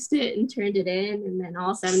traced it and turned it in, and then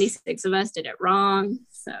all 76 of us did it wrong.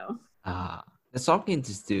 So the Salk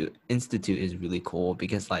Institute is really cool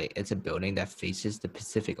because like it's a building that faces the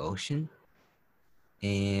Pacific Ocean,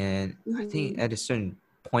 and I think at a certain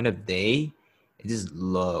point of day, it just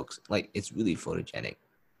looks like it's really photogenic,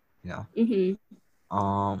 you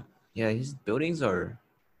know. Yeah, his buildings are.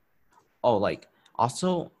 Oh, like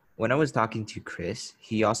also when I was talking to Chris,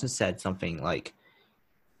 he also said something like,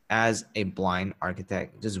 as a blind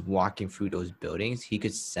architect, just walking through those buildings, he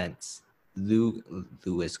could sense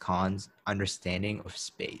Louis Kahn's understanding of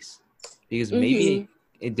space, because maybe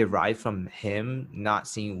it derived from him not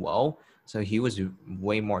seeing well, so he was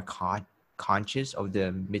way more conscious of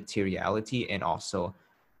the materiality and also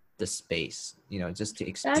the space, just to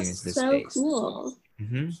experience the space. That's so cool.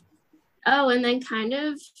 Oh, and then kind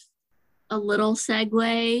of a little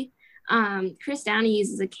segue. Chris Downey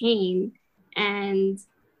uses a cane, and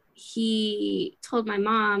he told my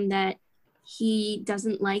mom that he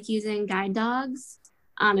doesn't like using guide dogs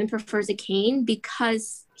and prefers a cane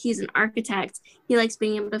because he's an architect. He likes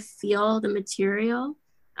being able to feel the material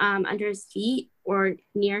under his feet or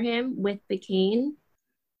near him with the cane.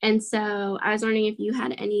 And so I was wondering if you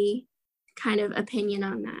had any kind of opinion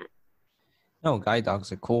on that. No, guide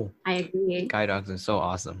dogs are cool. I agree. Guide dogs are so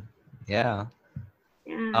awesome. Yeah.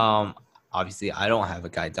 Obviously I don't have a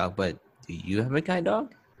guide dog, but do you have a guide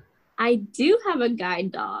dog? I do have a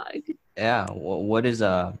guide dog. Yeah. What is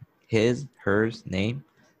hers name?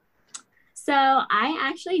 So I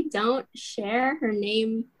actually don't share her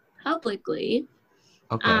name publicly.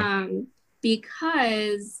 Okay.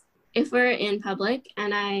 Because if we're in public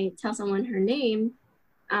and I tell someone her name,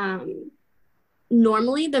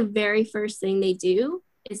 normally the very first thing they do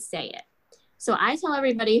is say it. So I tell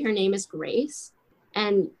everybody her name is Grace,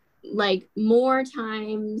 and like more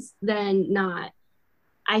times than not,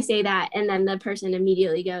 I say that, and then the person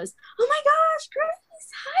immediately goes, "Oh my gosh, Grace!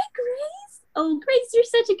 Hi, Grace! Oh, Grace, you're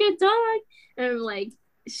such a good dog." And I'm like,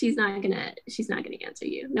 she's not gonna answer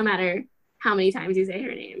you, no matter how many times you say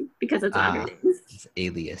her name, because it's not her name. It's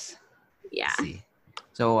alias. Yeah.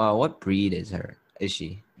 So what breed is her? is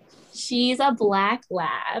she? She's a black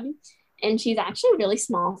lab, and she's actually really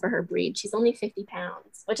small for her breed. She's only 50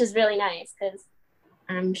 pounds, which is really nice because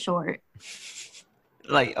I'm short.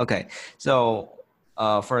 Like, okay, so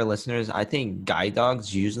for our listeners, I think guide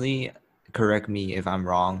dogs usually, correct me if I'm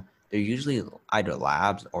wrong, they're usually either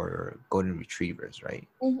labs or golden retrievers, right?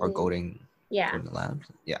 Or Mm-hmm. Yeah. golden labs.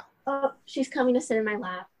 Yeah. Oh, she's coming to sit in my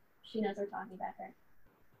lap. She knows we're talking about her.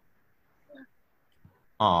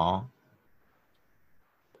 Aw.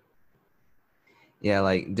 Yeah,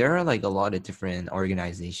 like there are like a lot of different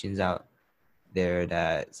organizations out there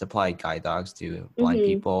that supply guide dogs to blind Mm-hmm.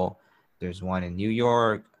 people. There's one in New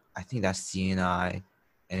York. I think that's CNI.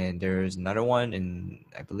 And there's another one in,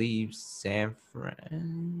 I believe, San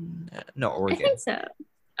Fran. No, I think Oregon. so.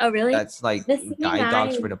 Oh, really? That's like The Seeing guide Eye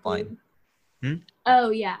dogs is for the blind. in, Hmm?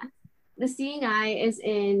 oh, yeah. The Seeing Eye is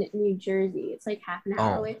in New Jersey. It's like half an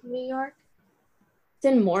hour Oh. away from New York. It's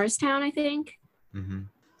in Morristown, I think. Mm-hmm.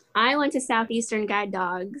 I went to Southeastern Guide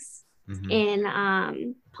Dogs Mm-hmm.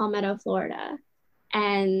 in Palmetto, Florida,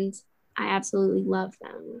 and I absolutely love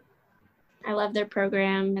them. I love their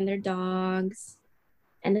program and their dogs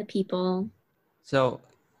and the people. So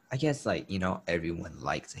I guess like, everyone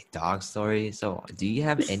likes a dog story. So do you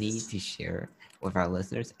have any to share with our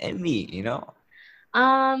listeners and me?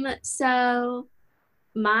 So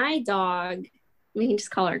my dog, we can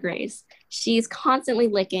just call her Grace. She's constantly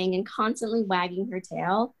licking and constantly wagging her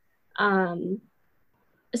tail. Um,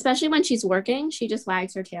 Especially when she's working, she just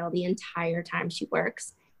wags her tail the entire time she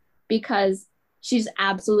works because she just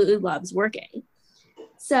absolutely loves working.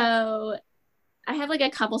 So I have like a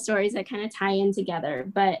couple stories that kind of tie in together,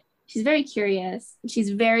 but she's very curious.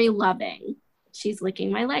 She's very loving. She's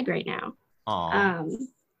licking my leg right now. Aw. Um,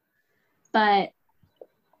 but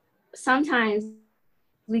sometimes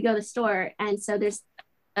we go to the store, and so there's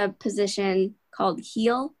a position called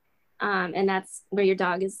heel, and that's where your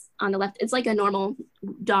dog is on the left. It's like a normal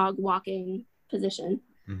dog walking position.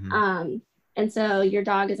 Mm-hmm. And so your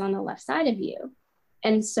dog is on the left side of you.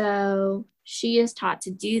 And so she is taught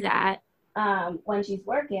to do that when she's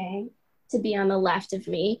working, to be on the left of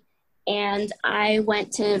me. And I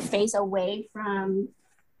went to face away from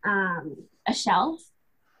a shelf,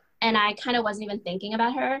 and I kind of wasn't even thinking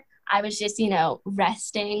about her. I was just,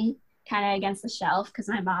 resting kind of against the shelf because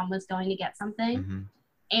my mom was going to get something. Mm-hmm.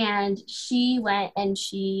 And she went and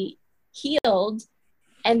she healed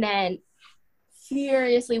and then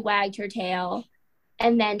furiously wagged her tail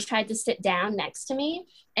and then tried to sit down next to me.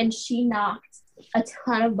 And she knocked a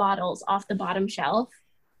ton of bottles off the bottom shelf.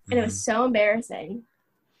 And it was so embarrassing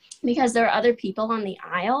because there were other people on the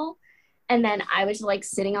aisle. And then I was like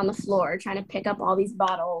sitting on the floor trying to pick up all these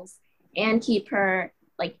bottles and keep her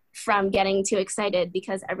like from getting too excited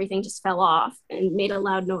because everything just fell off and made a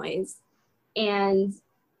loud noise. And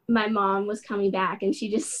my mom was coming back and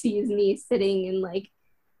she just sees me sitting in like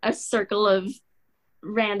a circle of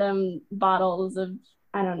random bottles of,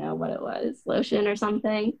 I don't know what it was, lotion or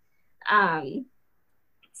something. Um,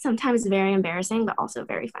 Sometimes very embarrassing, but also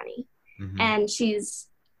very funny. Mm-hmm. And she's,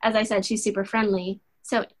 as I said, she's super friendly.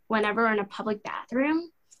 So whenever we're in a public bathroom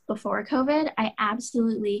before COVID, I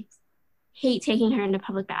absolutely hate taking her into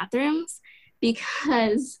public bathrooms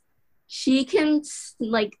because she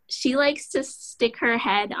likes to stick her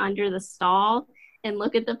head under the stall and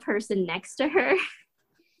look at the person next to her.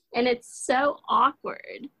 And it's so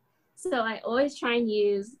awkward. So I always try and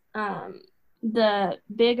use the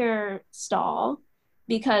bigger stall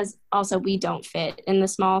because also we don't fit in the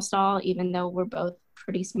small stall, even though we're both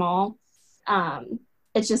pretty small.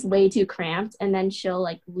 It's just way too cramped. And then she'll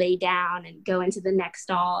like lay down and go into the next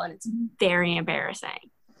stall, and it's very embarrassing.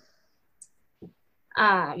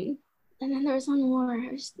 And then there was one more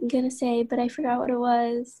I was going to say, but I forgot what it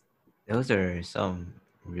was. Those are some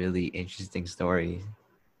really interesting stories.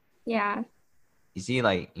 Yeah. You see,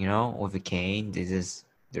 like, with a cane,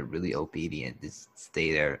 they're really obedient. Just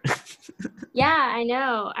stay there. Yeah, I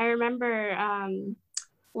know. I remember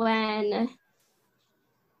when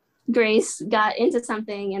Grace got into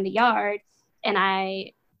something in the yard, and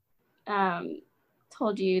I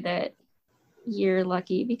told you that you're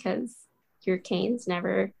lucky because your canes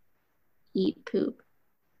never eat poop.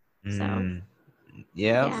 So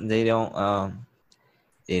Yeah, they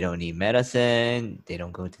don't need medicine. They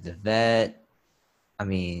don't go to the vet. I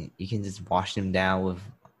mean, you can just wash them down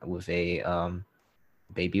with a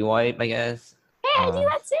baby wipe, I guess. Hey, I do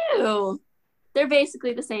that too. They're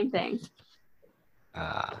basically the same thing.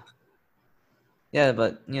 Yeah,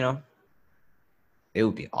 but it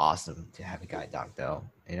would be awesome to have a guide dog though.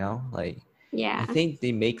 Like Yeah. I think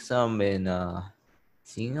they make some in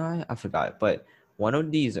Seeing Eye. I forgot, but one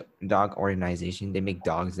of these dog organizations, they make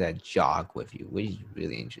dogs that jog with you, which is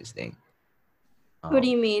really interesting. What do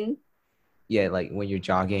Um, you mean? yeah, like when you're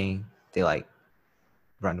jogging, they like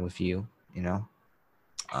run with you, you know?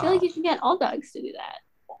 I feel like Um, you can get all dogs to do that.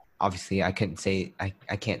 obviously I can't say I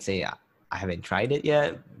haven't tried it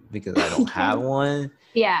yet because I don't have one.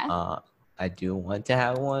 Yeah, Uh, I do want to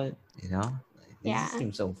have one, you know? It just yeah.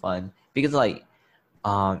 seems so fun because like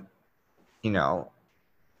um, you know,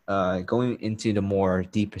 going into the more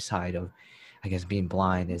deeper side of I guess being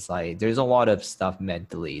blind is like there's a lot of stuff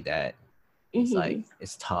mentally that is like Hmm.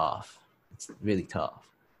 it's tough. It's really tough.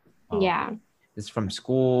 Um, Yeah. it's from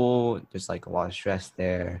school. There's like a lot of stress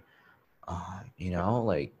there.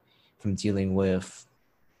 Like from dealing with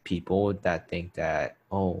people that think that,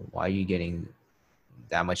 oh, why are you getting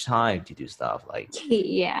that much time to do stuff like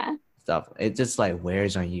Yeah. stuff? It just like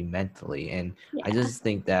wears on you mentally. And I Yeah. just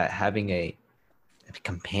think that having a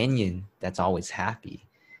companion that's always happy,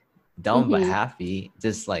 dumb but Hmm. happy,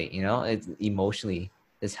 just like, it's emotionally,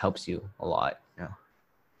 this helps you a lot.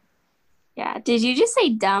 Yeah. Did you just say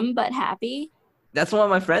dumb but happy? That's what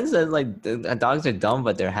my friend says. Like the dogs are dumb,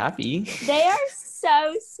 but they're happy. They are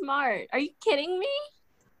so smart. Are you kidding me?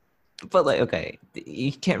 But like, okay,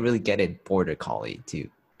 you can't really get a border collie to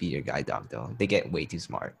be your guide dog though. They get way too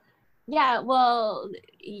smart. Yeah. Well,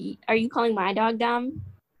 are you calling my dog dumb?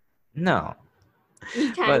 No,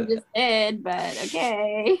 You kind of but just did, but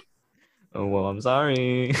okay. oh, well, I'm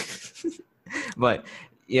sorry. But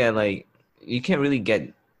yeah, like you can't really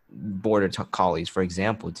get border collies, for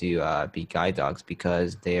example, to be guide dogs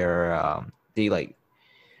because they like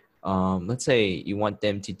let's say you want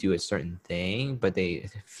them to do a certain thing, but they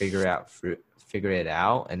figure it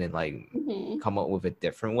out, and then like Hmm. come up with a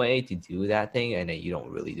different way to do that thing, and then you don't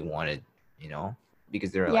really want it, you know,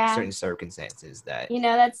 because there are like Yeah. certain circumstances that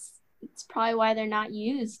It's probably why they're not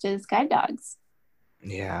used as guide dogs.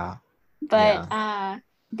 yeah, But yeah.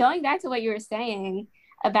 going back to what you were saying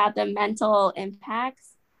about the mental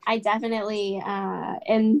impacts, I definitely,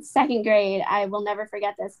 in second grade, I will never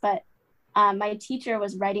forget this, but my teacher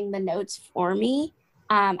was writing the notes for me.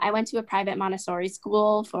 I went to a private Montessori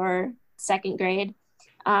school for second grade,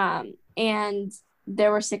 and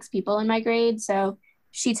there were six people in my grade. So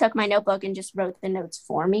she took my notebook and just wrote the notes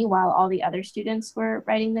for me while all the other students were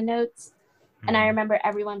writing the notes. And I Mhm. remember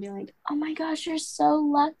everyone being like, oh my gosh, you're so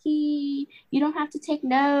lucky. You don't have to take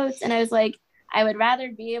notes. And I was like, I would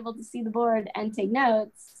rather be able to see the board and take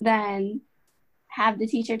notes than have the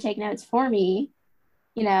teacher take notes for me.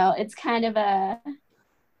 It's kind of a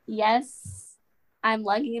yes, I'm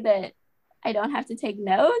lucky that I don't have to take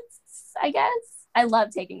notes, I guess. I love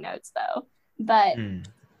taking notes though, but Mm.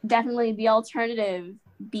 definitely the alternative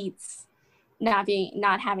beats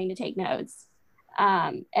not having to take notes.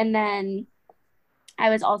 And then I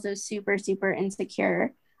was also super, super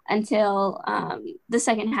insecure until the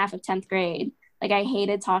second half of 10th grade. Like, I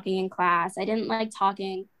hated talking in class. I didn't like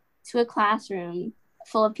talking to a classroom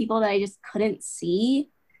full of people that I just couldn't see.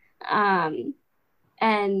 Um,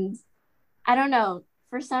 and I don't know,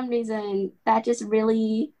 for some reason, that just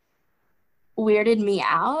really weirded me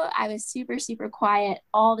out. I was super, super quiet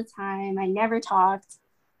all the time. I never talked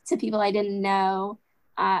to people I didn't know.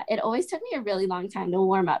 It always took me a really long time to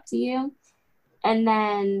warm up to you. And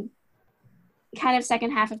then kind of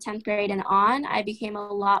second half of 10th grade and on, I became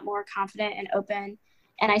a lot more confident and open.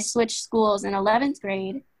 And I switched schools in 11th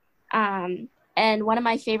grade. And one of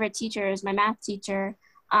my favorite teachers, my math teacher,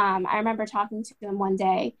 I remember talking to him one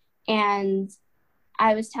day and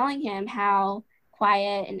I was telling him how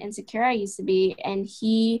quiet and insecure I used to be. And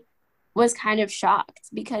he was kind of shocked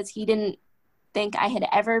because he didn't think I had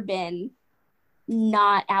ever been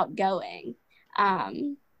not outgoing.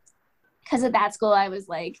 Um, because at that school I was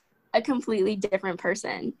like a completely different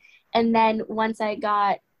person. And then once I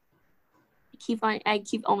keep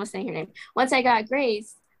almost saying her name. Once I got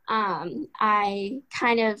Grace, I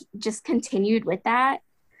kind of just continued with that.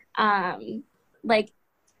 Um, like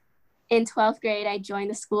in 12th grade, I joined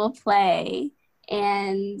the school play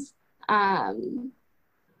and um,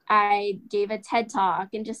 I gave a TED talk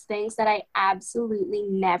and just things that I absolutely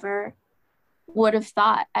never would have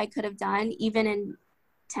thought I could have done, even in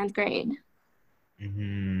 10th grade.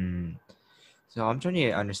 Hmm. So I'm trying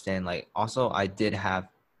to understand, like, also I did have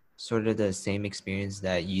sort of the same experience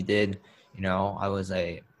that you did. I was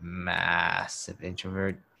a massive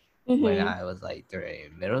introvert when Mm-hmm. I was like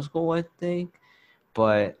during middle school, I think.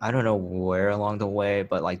 But I don't know where along the way,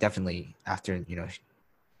 but like definitely after,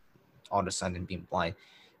 all of a sudden being blind,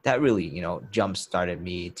 that really, jump started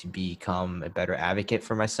me to become a better advocate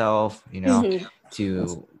for myself, Mm-hmm.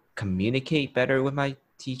 to communicate better with my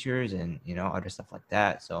teachers and, other stuff like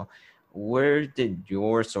that. So where did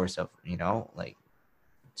your source of, like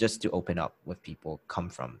just to open up with people come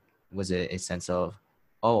from? Was it a sense of,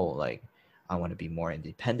 oh, like I want to be more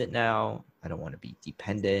independent now. I don't want to be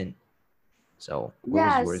dependent. So where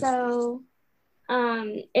was Yeah, yours? so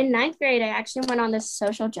in ninth grade, I actually went on this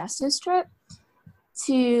social justice trip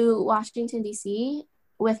to Washington, D.C.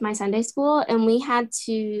 with my Sunday school, and we had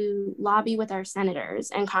to lobby with our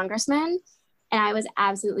senators and congressmen. And I was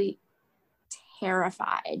absolutely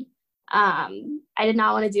terrified. I did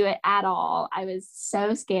not want to do it at all. I was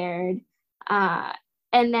so scared. Uh,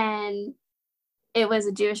 and then it was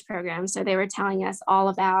a Jewish program. So they were telling us all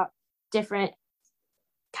about different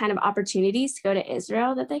kind of opportunities to go to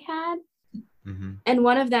Israel that they had. Mm-hmm. And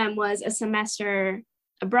one of them was a semester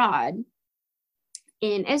abroad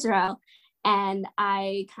in Israel. And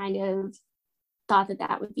I kind of thought that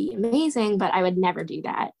that would be amazing, but I would never do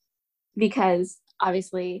that because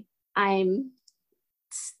obviously I'm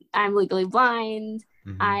legally blind.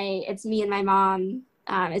 Mm-hmm. It's me and my mom.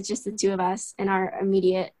 It's just the two of us in our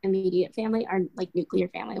immediate family, our like nuclear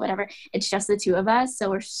family, whatever. It's just the two of us, so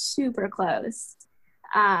we're super close.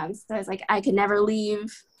 So I was like, I could never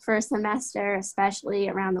leave for a semester, especially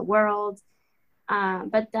around the world.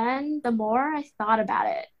 But then the more I thought about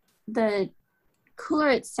it, the cooler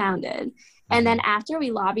it sounded. And Mm-hmm. then after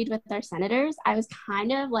we lobbied with our senators, I was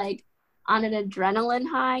kind of like on an adrenaline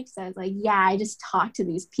high because I was like, yeah, I just talked to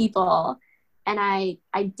these people and I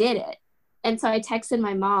did it. And so I texted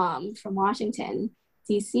my mom from Washington,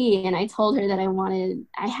 DC, and I told her that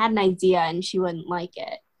I had an idea and she wouldn't like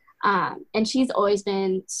it. And she's always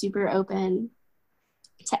been super open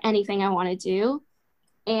to anything I want to do.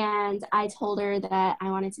 And I told her that I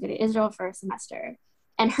wanted to go to Israel for a semester.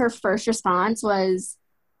 And her first response was,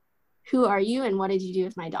 who are you and what did you do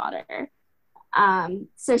with my daughter?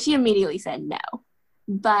 So she immediately said no.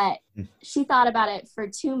 But she thought about it for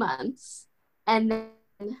 2 months. And then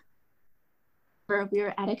we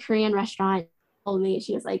were at a Korean restaurant. Told me,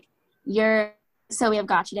 she was like, so we have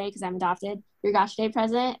Gotcha Day because I'm adopted. Your Gotcha Day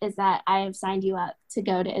present is that I have signed you up to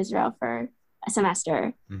go to Israel for a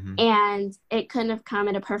semester. Mm-hmm. And it couldn't have come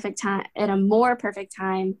at a more perfect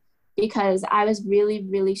time because I was really,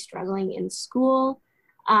 really struggling in school.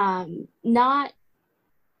 Not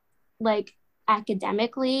like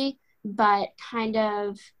academically, but kind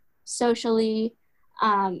of socially.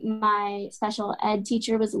 My special ed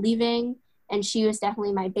teacher was leaving, and she was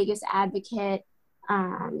definitely my biggest advocate.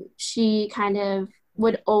 She kind of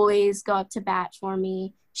would always go up to bat for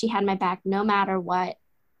me. She had my back no matter what.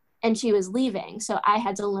 And she was leaving. So I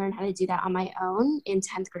had to learn how to do that on my own in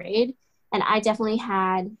 10th grade. And I definitely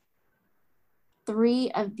had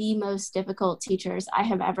three of the most difficult teachers I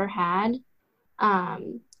have ever had,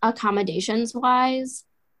 accommodations wise,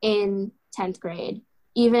 in 10th grade.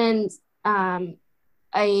 Even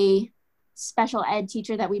a special ed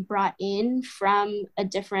teacher that we brought in from a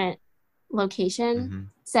different location Mm-hmm.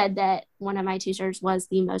 said that one of my teachers was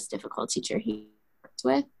the most difficult teacher he worked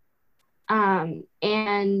with.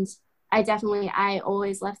 And I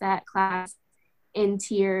always left that class in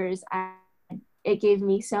tears. It gave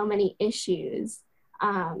me so many issues.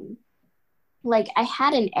 Like I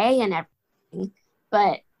had an A in everything,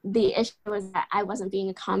 but the issue was that I wasn't being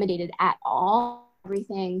accommodated at all.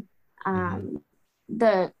 Everything. Mm-hmm.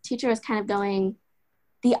 The teacher was kind of going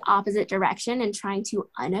the opposite direction and trying to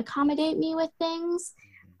unaccommodate me with things,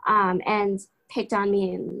 and picked on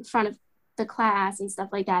me in front of the class and stuff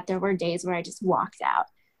like that. There were days where I just walked out.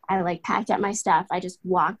 I like packed up my stuff. I just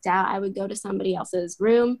walked out. I would go to somebody else's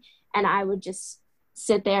room and I would just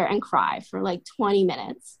sit there and cry for like 20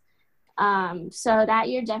 minutes. So that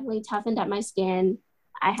year definitely toughened up my skin.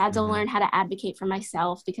 I had to Mm-hmm. learn how to advocate for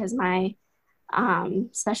myself because my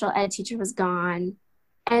special ed teacher was gone.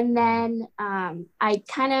 And then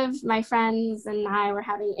my friends and I were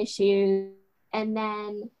having issues. And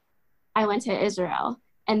then I went to Israel.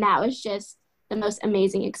 And that was just the most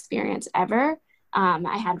amazing experience ever.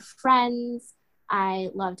 I had friends. I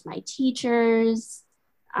loved my teachers.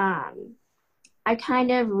 I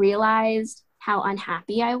kind of realized how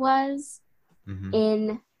unhappy I was Mm-hmm.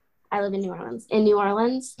 in, I live in New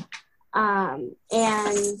Orleans.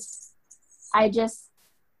 And I just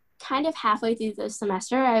kind of halfway through the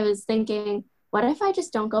semester, I was thinking, what if I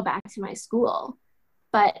just don't go back to my school?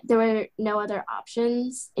 But there were no other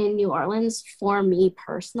options in New Orleans for me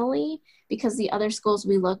personally, because the other schools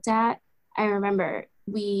we looked at, I remember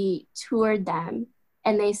we toured them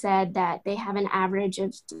and they said that they have an average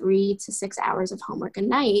of 3 to 6 hours of homework a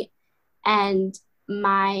night. And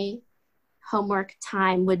my homework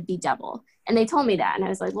time would be double. And they told me that. And I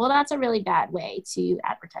was like, well, that's a really bad way to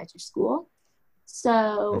advertise your school.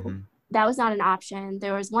 So Mm-hmm. that was not an option.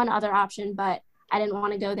 There was one other option, but I didn't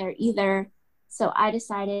want to go there either. So I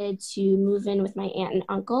decided to move in with my aunt and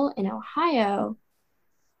uncle in Ohio.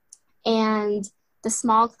 And the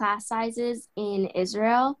small class sizes in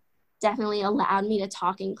Israel definitely allowed me to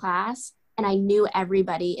talk in class. And I knew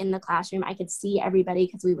everybody in the classroom. I could see everybody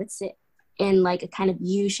because we would sit in like a kind of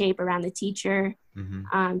U shape around the teacher.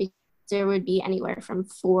 Because there would be anywhere from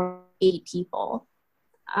 4 to 8 people.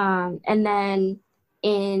 And then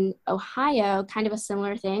in Ohio, kind of a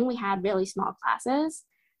similar thing, we had really small classes.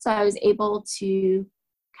 So I was able to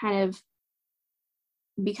kind of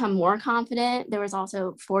become more confident. There was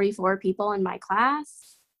also 44 people in my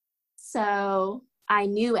class. So I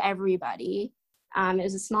knew everybody. It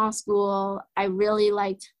was a small school. I really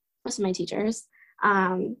liked most of my teachers.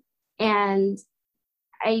 And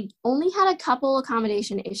I only had a couple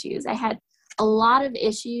accommodation issues. I had a lot of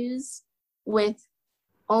issues with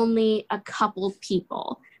only a couple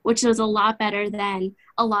people, which was a lot better than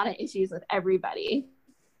a lot of issues with everybody.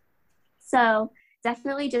 So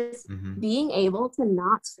definitely just being able to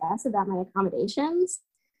not stress about my accommodations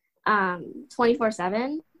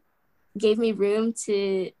 24/7 gave me room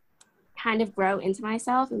to kind of grow into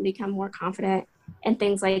myself and become more confident and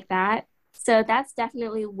things like that. So that's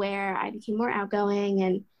definitely where I became more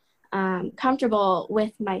outgoing and comfortable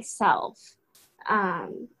with myself.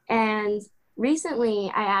 And recently,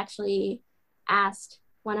 I actually asked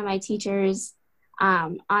one of my teachers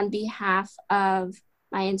on behalf of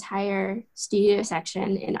my entire studio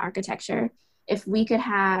section in architecture if we could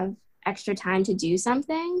have extra time to do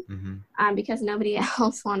something because nobody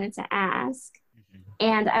else wanted to ask.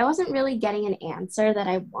 And I wasn't really getting an answer that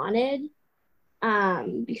I wanted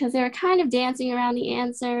because they were kind of dancing around the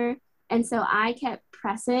answer. And so I kept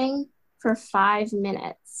pressing for 5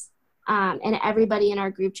 minutes. And everybody in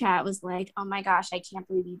our group chat was like, oh my gosh, I can't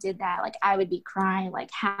believe you did that. Like, I would be crying. Like,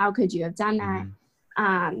 how could you have done that?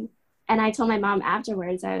 And I told my mom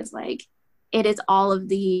afterwards, I was like, it is all of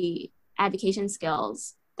the advocation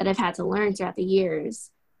skills that I've had to learn throughout the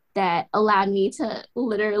years that allowed me to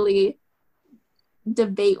literally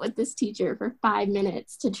debate with this teacher for 5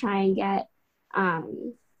 minutes to try and get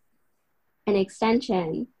an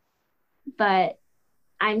extension. But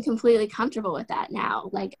I'm completely comfortable with that now.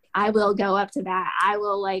 Like, I will go up to bat. I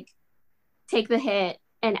will like take the hit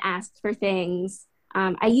and ask for things.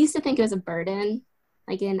 I used to think it was a burden.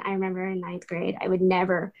 Like I remember in 9th grade, I would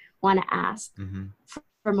never want to ask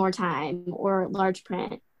for more time or large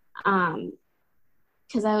print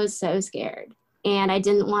because I was so scared and I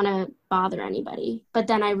didn't want to bother anybody. But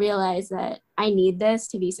then I realized that I need this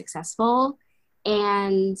to be successful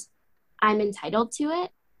and I'm entitled to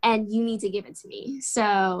it and you need to give it to me.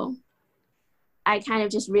 So I kind of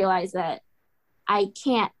just realized that I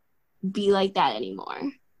can't be like that anymore.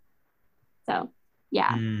 So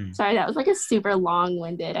yeah. Sorry, that was like a super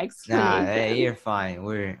long-winded explanation. Nah, hey, you're fine.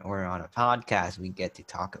 We're on a podcast. We get to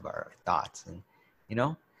talk about our thoughts, and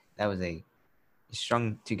that was a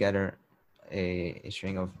strung together a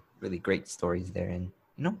string of really great stories there, and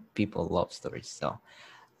people love stories. So,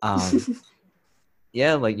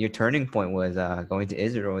 yeah, like your turning point was going to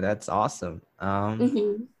Israel. That's awesome.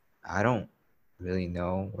 I don't really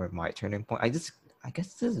know where my turning point. I guess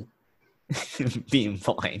this is being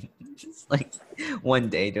blind. It's like one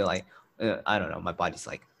day they're like, I don't know. My body's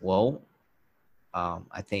like, whoa,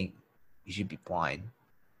 I think you should be blind,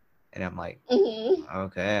 and I'm like,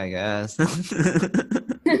 okay, I guess.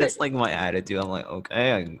 That's like my attitude. I'm like,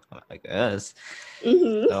 okay, I guess.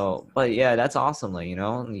 So, but yeah, that's awesome. Like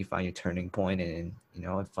you find your turning point, and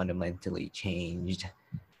it fundamentally changed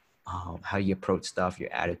how you approach stuff,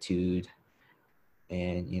 your attitude,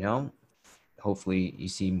 and hopefully you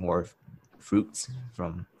see more fruits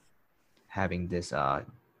from having this I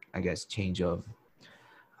guess change of,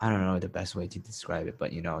 I don't know the best way to describe it,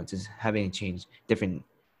 but just having a change, different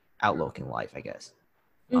outlook in life, I guess.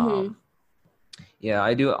 Yeah,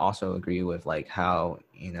 I do also agree with like how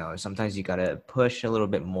sometimes you gotta push a little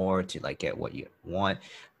bit more to like get what you want.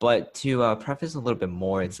 But to preface a little bit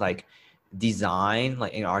more, it's like design,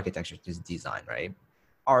 like in architecture, just design, right?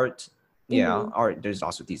 Art, yeah, art. There's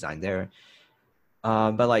also design there.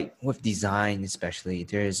 But like with design, especially,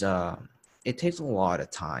 it takes a lot of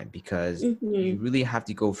time because you really have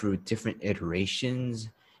to go through different iterations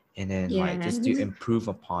and then like just to improve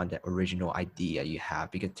upon the original idea you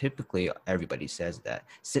have, because typically everybody says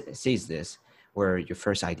this, where your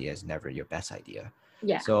first idea is never your best idea.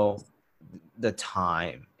 So the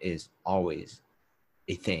time is always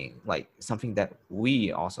a thing, like something that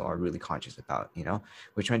we also are really conscious about.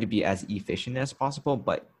 We're trying to be as efficient as possible,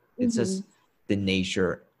 but it's just the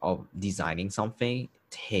nature of designing something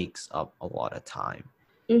takes up a lot of time.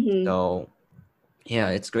 Mm-hmm. So yeah,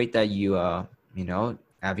 it's great that you you know,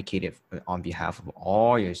 advocated on behalf of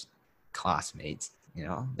all your classmates. You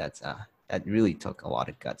know, that really took a lot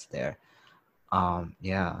of guts there.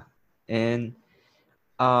 Yeah, and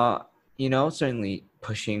uh, you know, certainly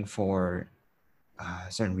pushing for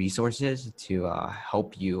certain resources to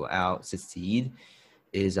help you out succeed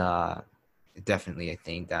is definitely a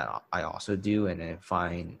thing that I also do, and I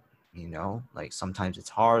find, you know, like sometimes it's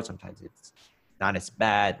hard, sometimes it's not as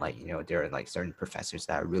bad. Like, you know, there are like certain professors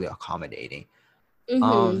that are really accommodating.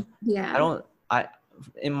 Mm-hmm. I Yeah. don't I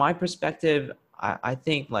In my perspective, I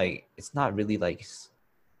think like it's not really like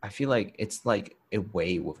I feel like it's like a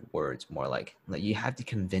way with words, more like you have to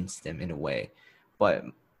convince them in a way. But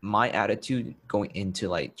my attitude going into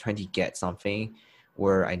like trying to get something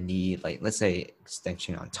where I need, like, let's say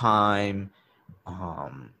extension on time,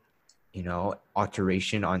 um, you know,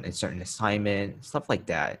 alteration on a certain assignment, stuff like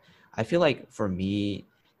that. I feel like for me,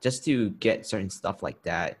 just to get certain stuff like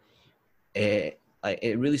that, it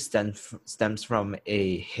really stems from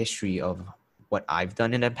a history of what I've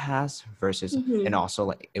done in the past versus, and Mm-hmm. also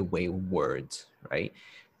like a way of words, right?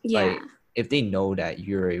 Yeah. Like if they know that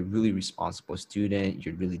you're a really responsible student,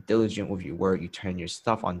 you're really diligent with your work, you turn your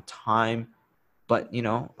stuff on time, but you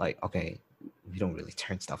know, like, okay, we don't really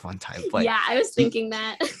turn stuff on time, but Yeah, I was you thinking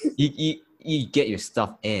that. you get your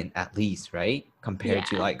stuff in at least, right? Compared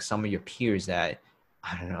to Yeah. like some of your peers that,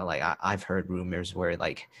 I don't know, like I've heard rumors where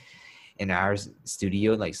like in our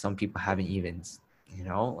studio, like some people haven't even, you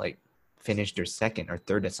know, like finished their second or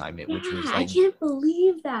third assignment, Yeah, which was I like can't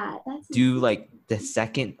believe that. That's due insane. like the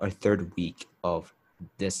second or third week of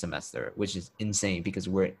this semester, which is insane because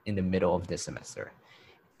we're in the middle of this semester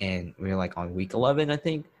and we're like on week 11, I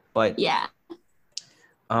think. But Yeah.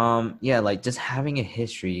 yeah, like just having a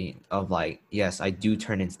history of like, yes, I do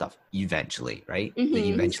turn in stuff eventually, right? The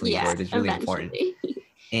Mm-hmm. eventually Yeah, word is really important. eventually.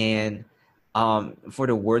 And for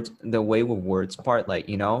the words, the way with words part, like,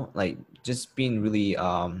 you know, like just being really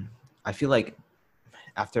I feel like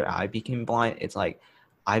after I became blind, it's like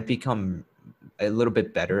I've become a little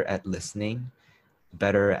bit better at listening,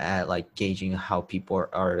 better at like gauging how people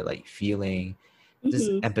are like feeling,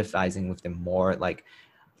 just Mm-hmm. empathizing with them more. Like,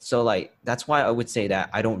 so like that's why I would say that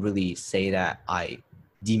I don't really say that I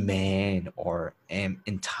demand or am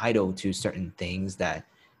entitled to certain things that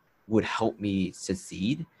would help me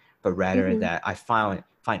succeed, but rather Mm-hmm. that I find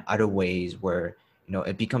other ways where, you know,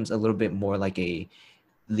 it becomes a little bit more like a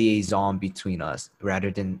liaison between us rather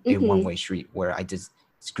than a Mm-hmm. one-way street where I just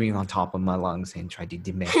scream on top of my lungs and try to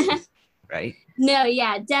demand something, right? No,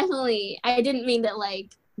 yeah, definitely. I didn't mean that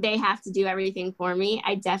like they have to do everything for me.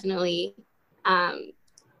 I definitely um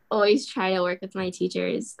always try to work with my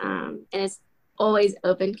teachers. And it's always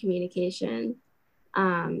open communication.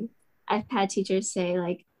 Um, I've had teachers say,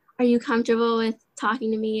 like, are you comfortable with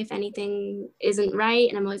talking to me if anything isn't right?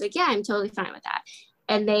 And I'm always like, yeah, I'm totally fine with that.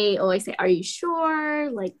 And they always say, are you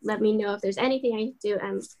sure? Like, let me know if there's anything I can do.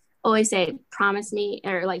 And always say, promise me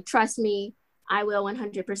or like, trust me. I will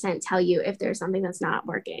 100% tell you if there's something that's not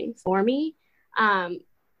working for me. Um,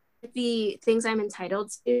 the things I'm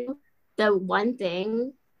entitled to, the one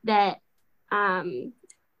thing that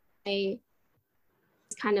I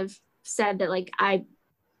kind of said that like I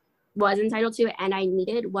was entitled to and I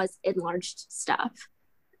needed was enlarged stuff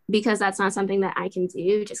because that's not something that I can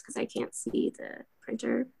do just because I can't see the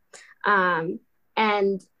printer. Um,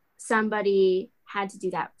 and somebody had to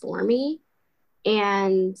do that for me.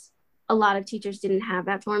 And a lot of teachers didn't have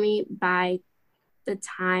that for me by the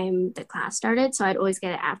time the class started. So I'd always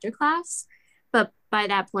get it after class. But by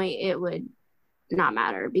that point, it would not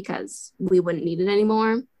matter because we wouldn't need it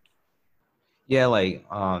anymore. Yeah, like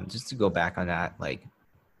just to go back on that, like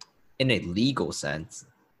in a legal sense,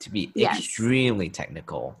 to be Yes. extremely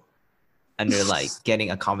technical under like getting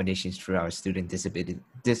accommodations for our student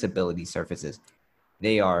disability services,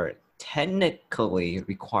 they are technically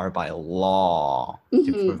required by law to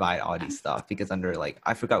Mm-hmm. provide all these stuff, because under like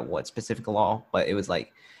I forgot what specific law, but it was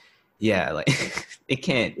like, yeah, like it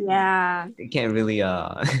can't Yeah. it can't really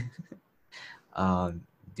um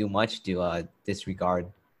do much to disregard,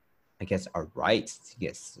 I guess, our rights to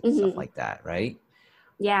get stuff Mm-hmm. like that, right?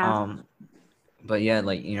 Yeah. um but yeah,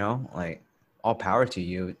 like, you know, like all power to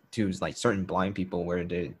you to like certain blind people where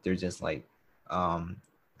they're just like um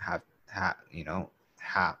have you know,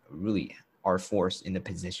 have really are forced in a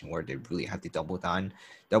position where they really have to double down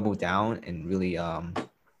and really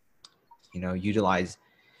you know, utilize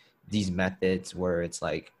these methods where it's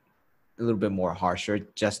like a little bit more harsher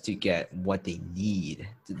just to get what they need,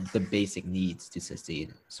 the basic needs to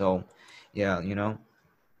succeed. So yeah, you know,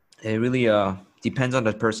 it really depends on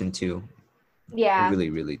the person too. It Yeah.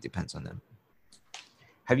 really depends on them.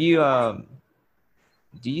 Have you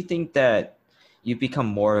do you think that you become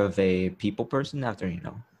more of a people person after,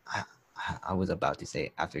 I was about to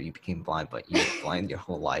say after you became blind, but you were blind your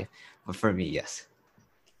whole life. But for me, yes.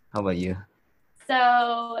 How about you?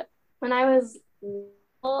 So when I was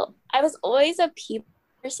little, I was always a people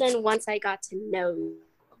person once I got to know you.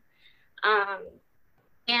 Um,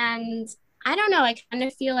 and I don't know, I kind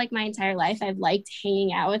of feel like my entire life I've liked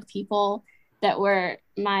hanging out with people that were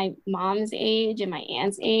my mom's age and my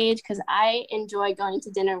aunt's age because I enjoy going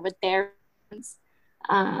to dinner with their friends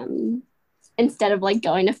um, instead of like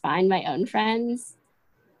going to find my own friends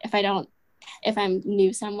if I don't if I'm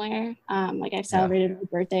new somewhere. Like I've Yeah. celebrated my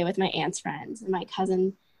birthday with my aunt's friends, and my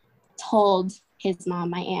cousin told his mom,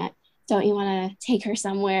 my aunt, don't you want to take her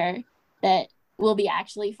somewhere that will be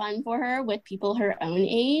actually fun for her with people her own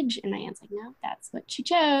age? And my aunt's like, no, that's what she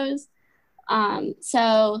chose.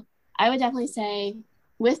 So I would definitely say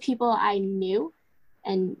with people I knew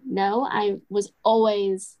and know, I was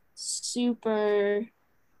always super,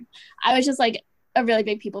 I was just like a really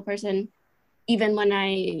big people person, even when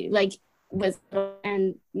I like was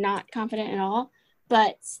and not confident at all.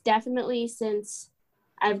 But definitely since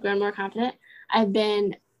I've grown more confident, I've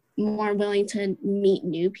been more willing to meet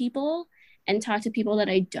new people and talk to people that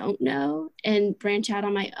I don't know and branch out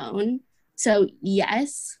on my own. So,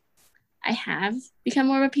 yes, I have become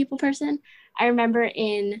more of a people person. I remember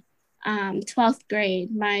in 12th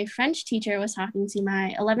grade, my French teacher was talking to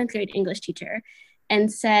my 11th grade English teacher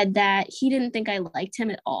and said that he didn't think I liked him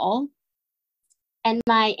at all. And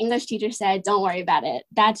my English teacher said, don't worry about it.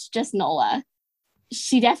 That's just Nola.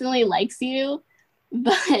 She definitely likes you,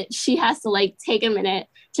 but she has to like take a minute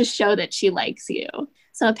to show that she likes you.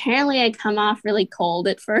 So apparently I come off really cold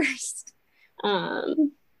at first.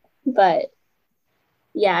 Um, but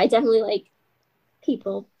yeah, I definitely like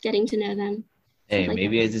people, getting to know them, stuff Hey, like that.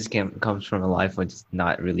 maybe it just comes from a life where just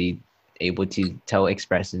not really able to tell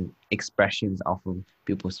expressions off of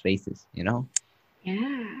people's faces, you know?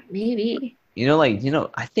 Yeah, maybe.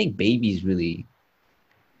 I think babies really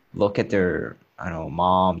look at their, I don't know,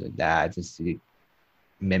 mom or dad just to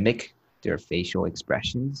mimic their facial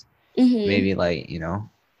expressions. Mm-hmm. Maybe like,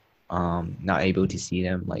 not able to see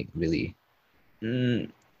them like really. Mm,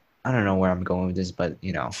 I don't know where I'm going with this, but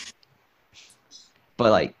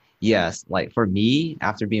like yes, like for me,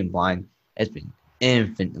 after being blind, it's been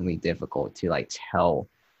infinitely difficult to like tell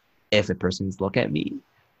if a person's look at me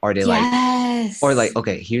or they like or Yes. like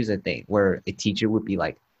okay, here's the thing where a teacher would be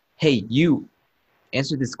like, hey, you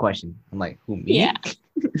answer this question. I'm like, who, Yeah. me?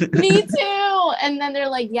 Me too. And then they're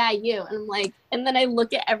like, yeah, you. And I'm like, and then I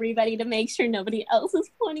look at everybody to make sure nobody else is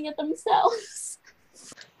pointing at themselves.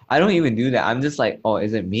 I don't even do that. I'm just like, oh,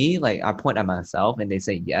 is it me? Like I point at myself and they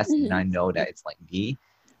say yes, and I know that it's like me,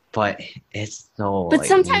 but it's so But like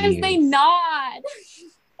sometimes they weird. nod.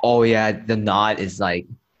 Oh yeah, the nod is like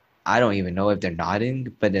I don't even know if they're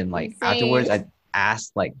nodding, but then like afterwards Same. I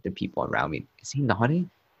asked like the people around me, is he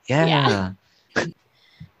nodding? Yeah. Yeah.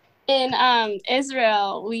 In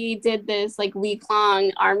Israel, we did this like week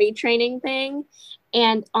long army training thing.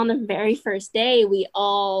 And on the very first day, we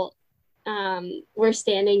all were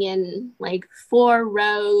standing in like 4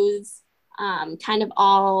 rows, kind of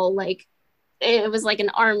all like it was like an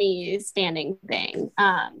army standing thing.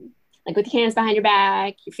 Like with your hands behind your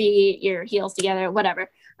back, your feet, your heels together, whatever.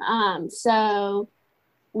 So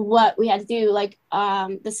what we had to do, like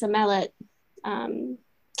the Samelet um,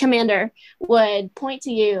 commander would point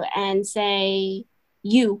to you and say,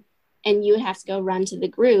 you, and you would have to go run to the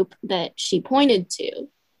group that she pointed to.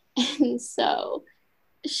 And so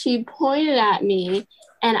she pointed at me,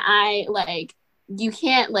 and I like, you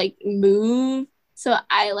can't like move. So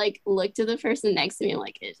I like looked to the person next to me,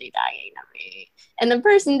 like, is he talking to me? And the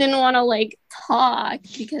person didn't want to like talk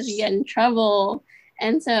because he get in trouble.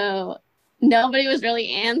 And so nobody was really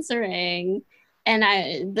answering.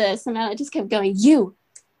 And the somehow it just kept going, you,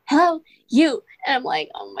 hello, you. And I'm like,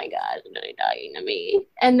 oh my God, they're talking to me.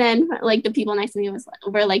 And then like the people next to me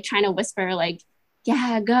were like trying to whisper, like,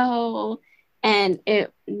 yeah, go. And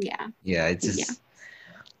yeah, Yeah, it's yeah, just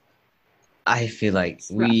I feel like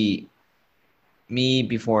it's rough. me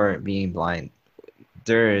before being blind,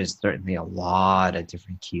 there is certainly a lot of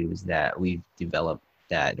different cues that we've developed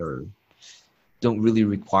that or don't really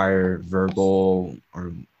require verbal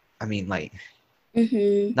or I mean like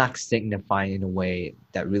Mm-hmm. not signifying in a way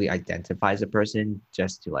that really identifies a person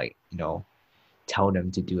just to like, tell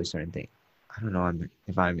them to do a certain thing. I don't know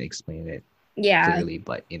if I'm explaining it Yeah. clearly,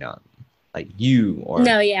 but like you or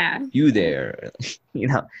No, yeah. you there, you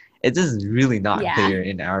know, it's just really not Yeah. clear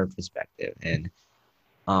in our perspective. And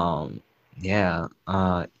um yeah,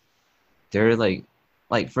 they're like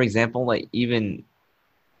for example, like even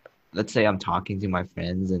let's say I'm talking to my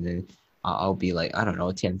friends and then I'll be like, I don't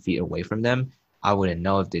know, 10 feet away from them. I wouldn't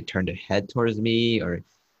know if they turned their head towards me or,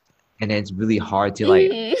 and then it's really hard to like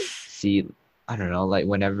Mhm. see, I don't know, like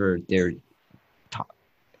whenever they're ta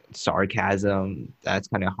sarcasm, that's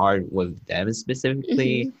kind of hard with them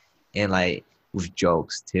specifically. Mhm. And like with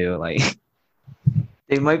jokes too, like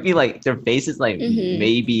they might be like their face is like Mhm.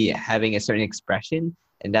 maybe having a certain expression,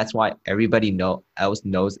 and that's why everybody know else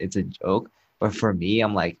knows it's a joke. But for me,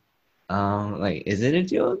 I'm like, is it a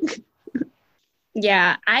joke?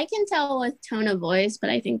 Yeah, I can tell with tone of voice, but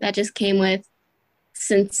I think that just came with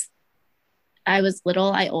since I was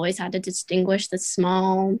little, I always had to distinguish the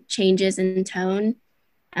small changes in tone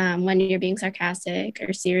when you're being sarcastic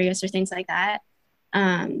or serious or things like that.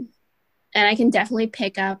 Um, and I can definitely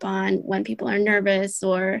pick up on when people are nervous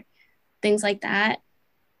or things like that.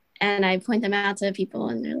 And I point them out to people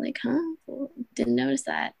and they're like, huh? Well, didn't notice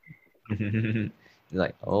that.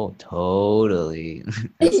 Like, oh, totally.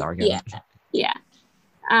 That's Yeah. sarcasm. Yeah.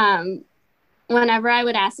 Um, Whenever I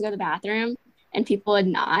would ask to go to the bathroom and people would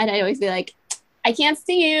nod, I'd always be like, I can't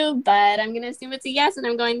see you, but I'm going to assume it's a yes and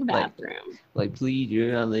I'm going to the Like, bathroom. please,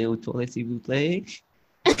 you're a little toilet s'il vous plaît.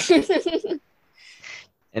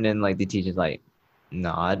 And then like the teacher's like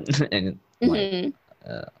nod, and I'm like, Mhm.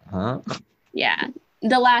 huh? Yeah.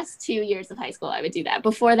 The last 2 years of high school, I would do that.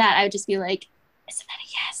 Before that, I would just be like, isn't that a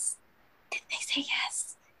yes? Did they say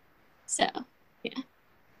yes? So, yeah.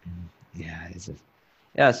 Yeah,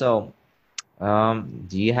 yeah. So,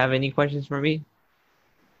 do you have any questions for me?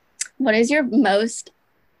 What is your most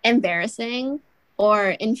embarrassing or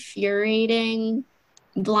infuriating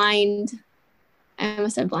blind, I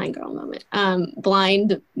almost said blind girl moment,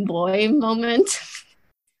 blind boy moment,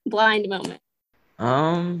 blind moment?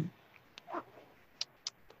 Um,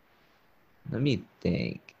 Let me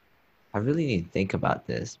think. I really need to think about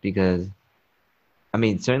this because I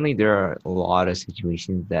mean, certainly there are a lot of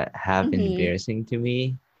situations that have been Mm-hmm. embarrassing to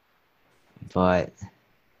me, but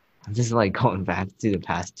I'm just like going back to the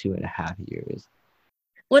past 2.5 years.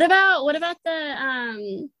 What about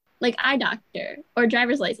the like eye doctor or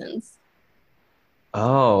driver's license?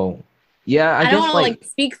 Oh, yeah, I I don't guess want to like like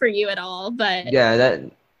speak for you at all, but yeah,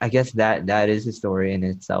 I guess that is a story in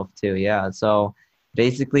itself too. Yeah. So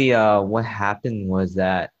basically, what happened was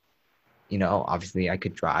that, obviously I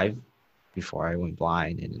could drive before I went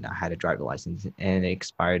blind, and then I had a driver license, and it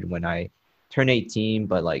expired when I turned 18,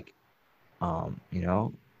 but like,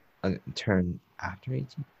 turned after 18,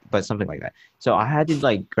 but something like that. So I had to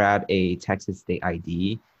like grab a Texas State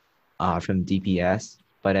ID, from DPS,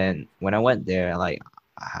 but then when I went there, like,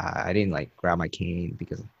 I didn't like grab my cane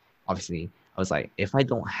because obviously I was like, if I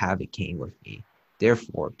don't have a cane with me,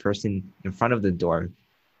 therefore, person in front of the door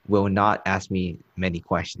will not ask me many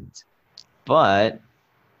questions. But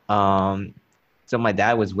um, so my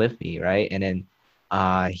dad was with me, right? And then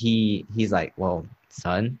he's like, well,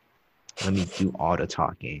 son, let me do all the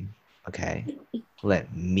talking. Okay.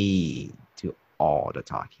 Let me do all the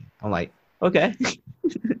talking. I'm like, okay.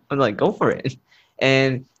 I'm like, go for it.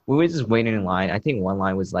 And we were just waiting in line. I think one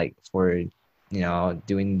line was like for,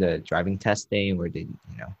 doing the driving test thing where they,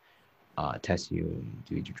 test you and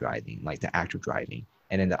do your driving, like the actual driving.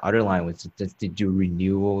 And then the other line was just to do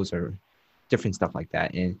renewals or different stuff like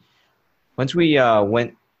that. And once we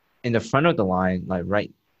went in the front of the line, like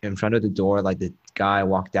right in front of the door, like the guy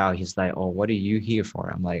walked out. He's like, "Oh, what are you here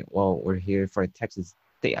for?" I'm like, "Well, we're here for a Texas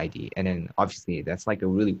State ID." And then obviously that's like a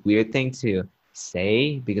really weird thing to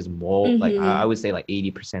say because more like I mm-hmm. would say like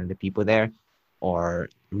 80% of the people there are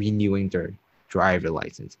renewing their driver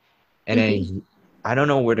license. And then Mm-hmm. I don't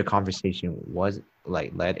know where the conversation was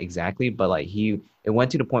like led exactly, but like it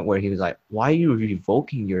went to the point where he was like, "Why are you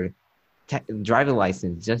revoking your driver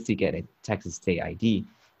license just to get a Texas State ID?"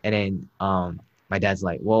 And then my dad's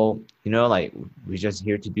like, well, like we're just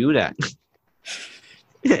here to do that.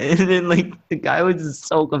 And then like the guy was just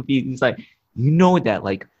so confused. He's like, that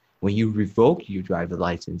like when you revoke your driver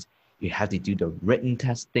license, you have to do the written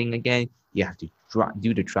test thing again. You have to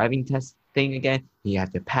do the driving test thing again. You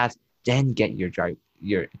have to pass, then get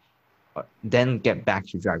then get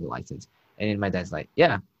back your driver license. And then my dad's like,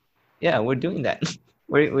 yeah, we're doing that.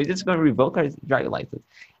 We're just gonna revoke our driver license.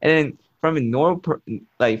 And then from a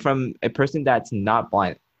like from a person that's not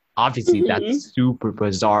blind, obviously that's Mm-hmm. super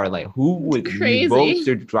bizarre. Like who It's would revoke crazy.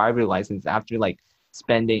 their driver license after like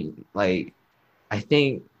spending like I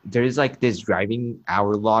think there's like this driving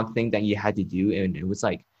hour log thing that you had to do, and it was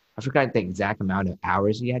like I forgot the exact amount of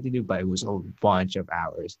hours you had to do, but it was a bunch of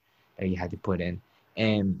hours that you had to put in.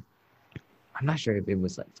 And I'm not sure if it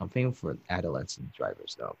was like something for adolescent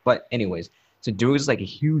drivers though. But anyways, so there was like a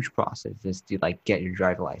huge process just to like get your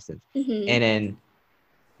driver license. Mm-hmm. And then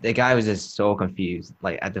the guy was just so confused,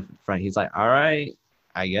 like at the front. He's like, "All right,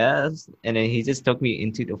 I guess," and then he just took me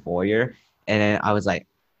into the foyer, and then I was like,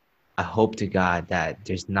 "I hope to God that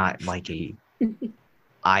there's not like a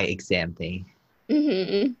eye exam thing."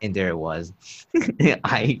 Hmm. And there it was,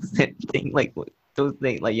 eye exam thing, like those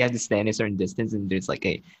things, like you have to stand a certain distance, and there's like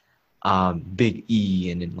a big E,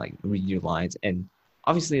 and then like read your lines, and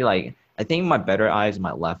obviously like I think my better eye is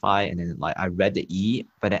my left eye, and then like I read the E,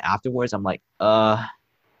 but then afterwards I'm like, uh.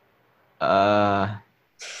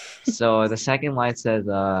 So the second line says,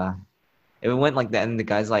 it went like that, and the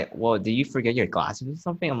guy's like, "Whoa, did you forget your glasses or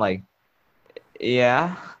something?" I'm like,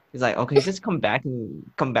 "Yeah." He's like, "Okay, just come back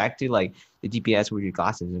to like the GPS with your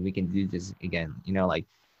glasses, and we can do this again."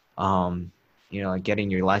 Um, like getting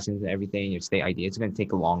your license and everything, your state ID. It's gonna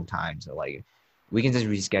take a long time, so like, we can just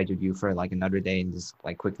reschedule you for like another day and just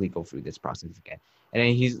like quickly go through this process again. And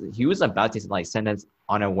then he was about to like send us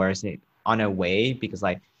on our way because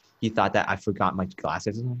like he thought that I forgot my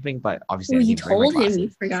glasses or something, but obviously Oh, I you didn't bring my told him you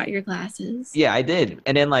glasses. forgot your glasses. Yeah, I did.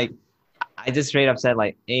 And then like I just straight up said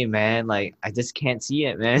like, "Hey man, like I just can't see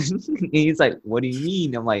it, man." He's like, "What do you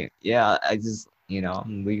mean?" I'm like, "Yeah, I just,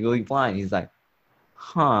 I'm legally blind." He's like,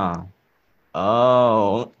 "Huh.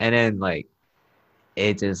 Oh." And then like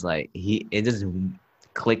it just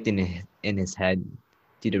clicked in his head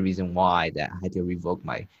to the reason why that I had to revoke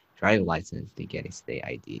my driver license to get a state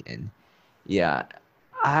ID. And yeah,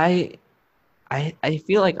 I I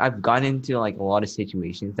feel like I've gotten into like a lot of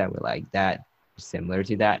situations that were like that, similar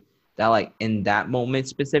to that. That like in that moment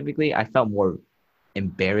specifically, I felt more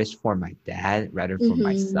embarrassed for my dad rather for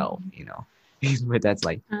myself, Hmm. But that's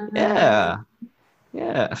like, Uh, yeah,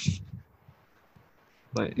 yeah.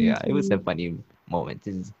 But yeah, it was a mhm. funny moment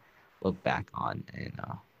to just look back on, and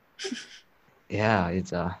yeah,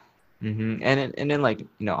 it's and then like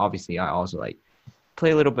obviously I also like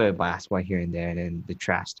play a little bit of basketball here and there, and then the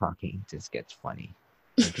trash talking just gets funny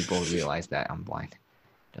when people realize that I'm blind.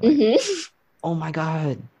 They're like, Mhm. "Oh my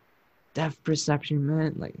god, depth perception,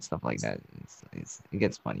 man!" Like stuff like that. It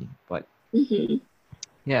gets funny, but Mhm.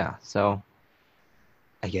 yeah. So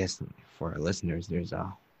I guess for our listeners, there's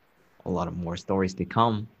a lot of more stories to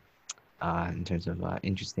come in terms of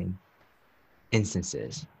interesting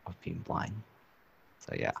instances of being blind.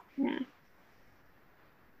 So yeah, Yeah,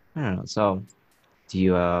 I don't know. So do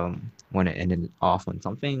you want to end it off on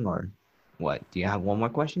something, or what? Do you have one more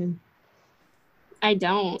question? I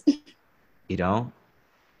don't. You don't?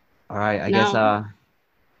 All right. I guess No.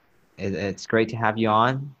 it's great to have you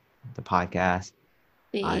on the podcast.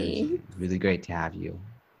 It's Thanks. really great to have you.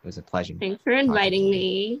 It was a pleasure Thanks for talking to inviting you.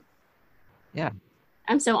 me. Yeah.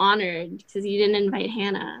 I'm so honored because you didn't invite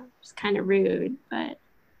Hannah. It's kind of rude, but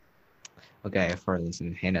Okay. For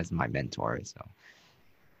listening, Hannah's my mentor, so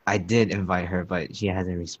I did invite her, but she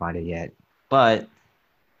hasn't responded yet. But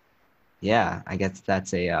yeah, I guess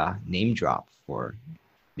that's a name drop for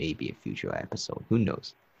maybe a future episode. Who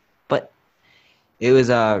knows? But it was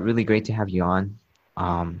really great to have you on.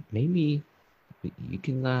 Maybe you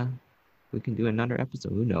can we can do another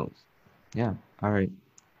episode. Who knows? Yeah. All right.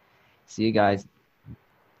 See you guys.